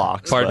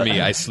blocks. Pardon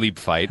me, I sleep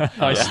fight.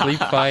 I sleep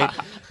fight.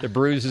 The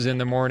bruises in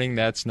the morning,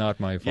 that's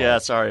not my fault. Yeah,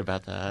 sorry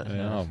about that.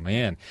 Oh,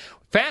 man.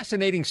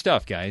 Fascinating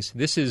stuff, guys.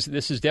 This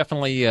is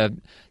definitely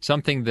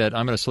something that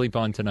I'm going to sleep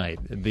on tonight.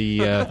 The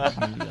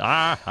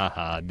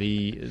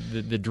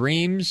the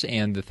dreams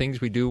and the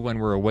things we do when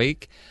we're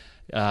awake.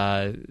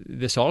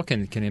 This all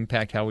can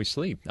impact how we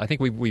sleep. I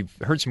think we've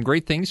heard some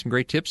great things, some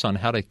great tips on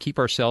how to keep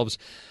ourselves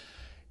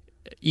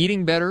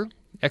eating better,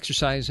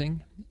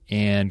 exercising,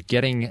 and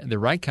getting the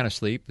right kind of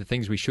sleep. The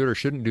things we should or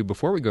shouldn't do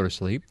before we go to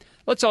sleep.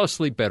 Let's all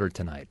sleep better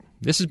tonight.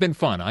 This has been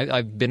fun.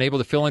 I've been able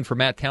to fill in for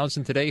Matt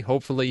Townsend today.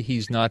 Hopefully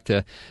he's not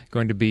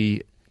going to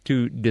be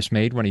too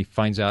dismayed when he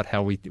finds out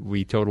how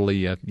we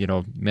totally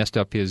messed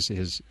up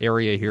his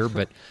area here.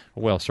 But,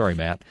 well, sorry,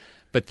 Matt.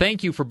 But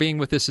thank you for being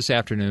with us this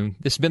afternoon.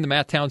 This has been the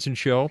Matt Townsend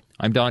Show.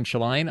 I'm Don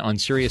Shelline on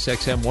Sirius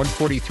XM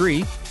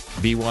 143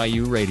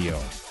 BYU Radio.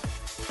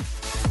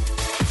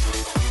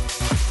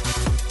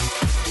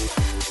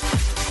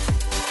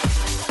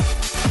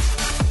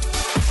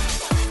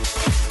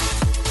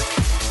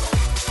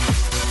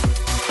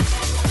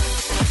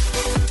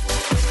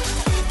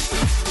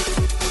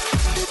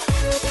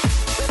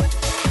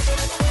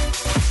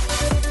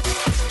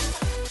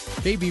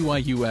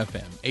 KBYU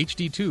FM,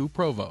 HD2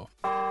 Provo.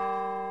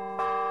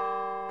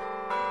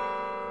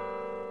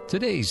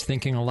 Today's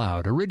Thinking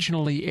Aloud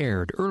originally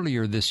aired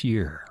earlier this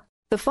year.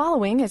 The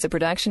following is a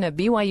production of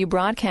BYU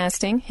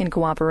Broadcasting in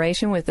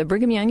cooperation with the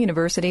Brigham Young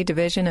University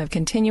Division of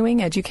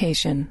Continuing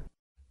Education.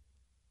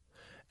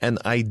 An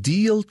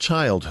ideal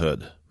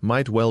childhood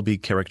might well be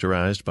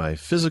characterized by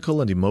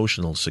physical and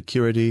emotional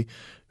security,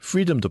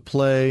 freedom to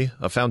play,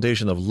 a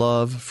foundation of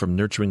love from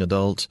nurturing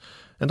adults,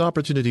 and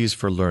opportunities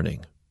for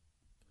learning.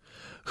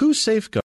 Who safeguards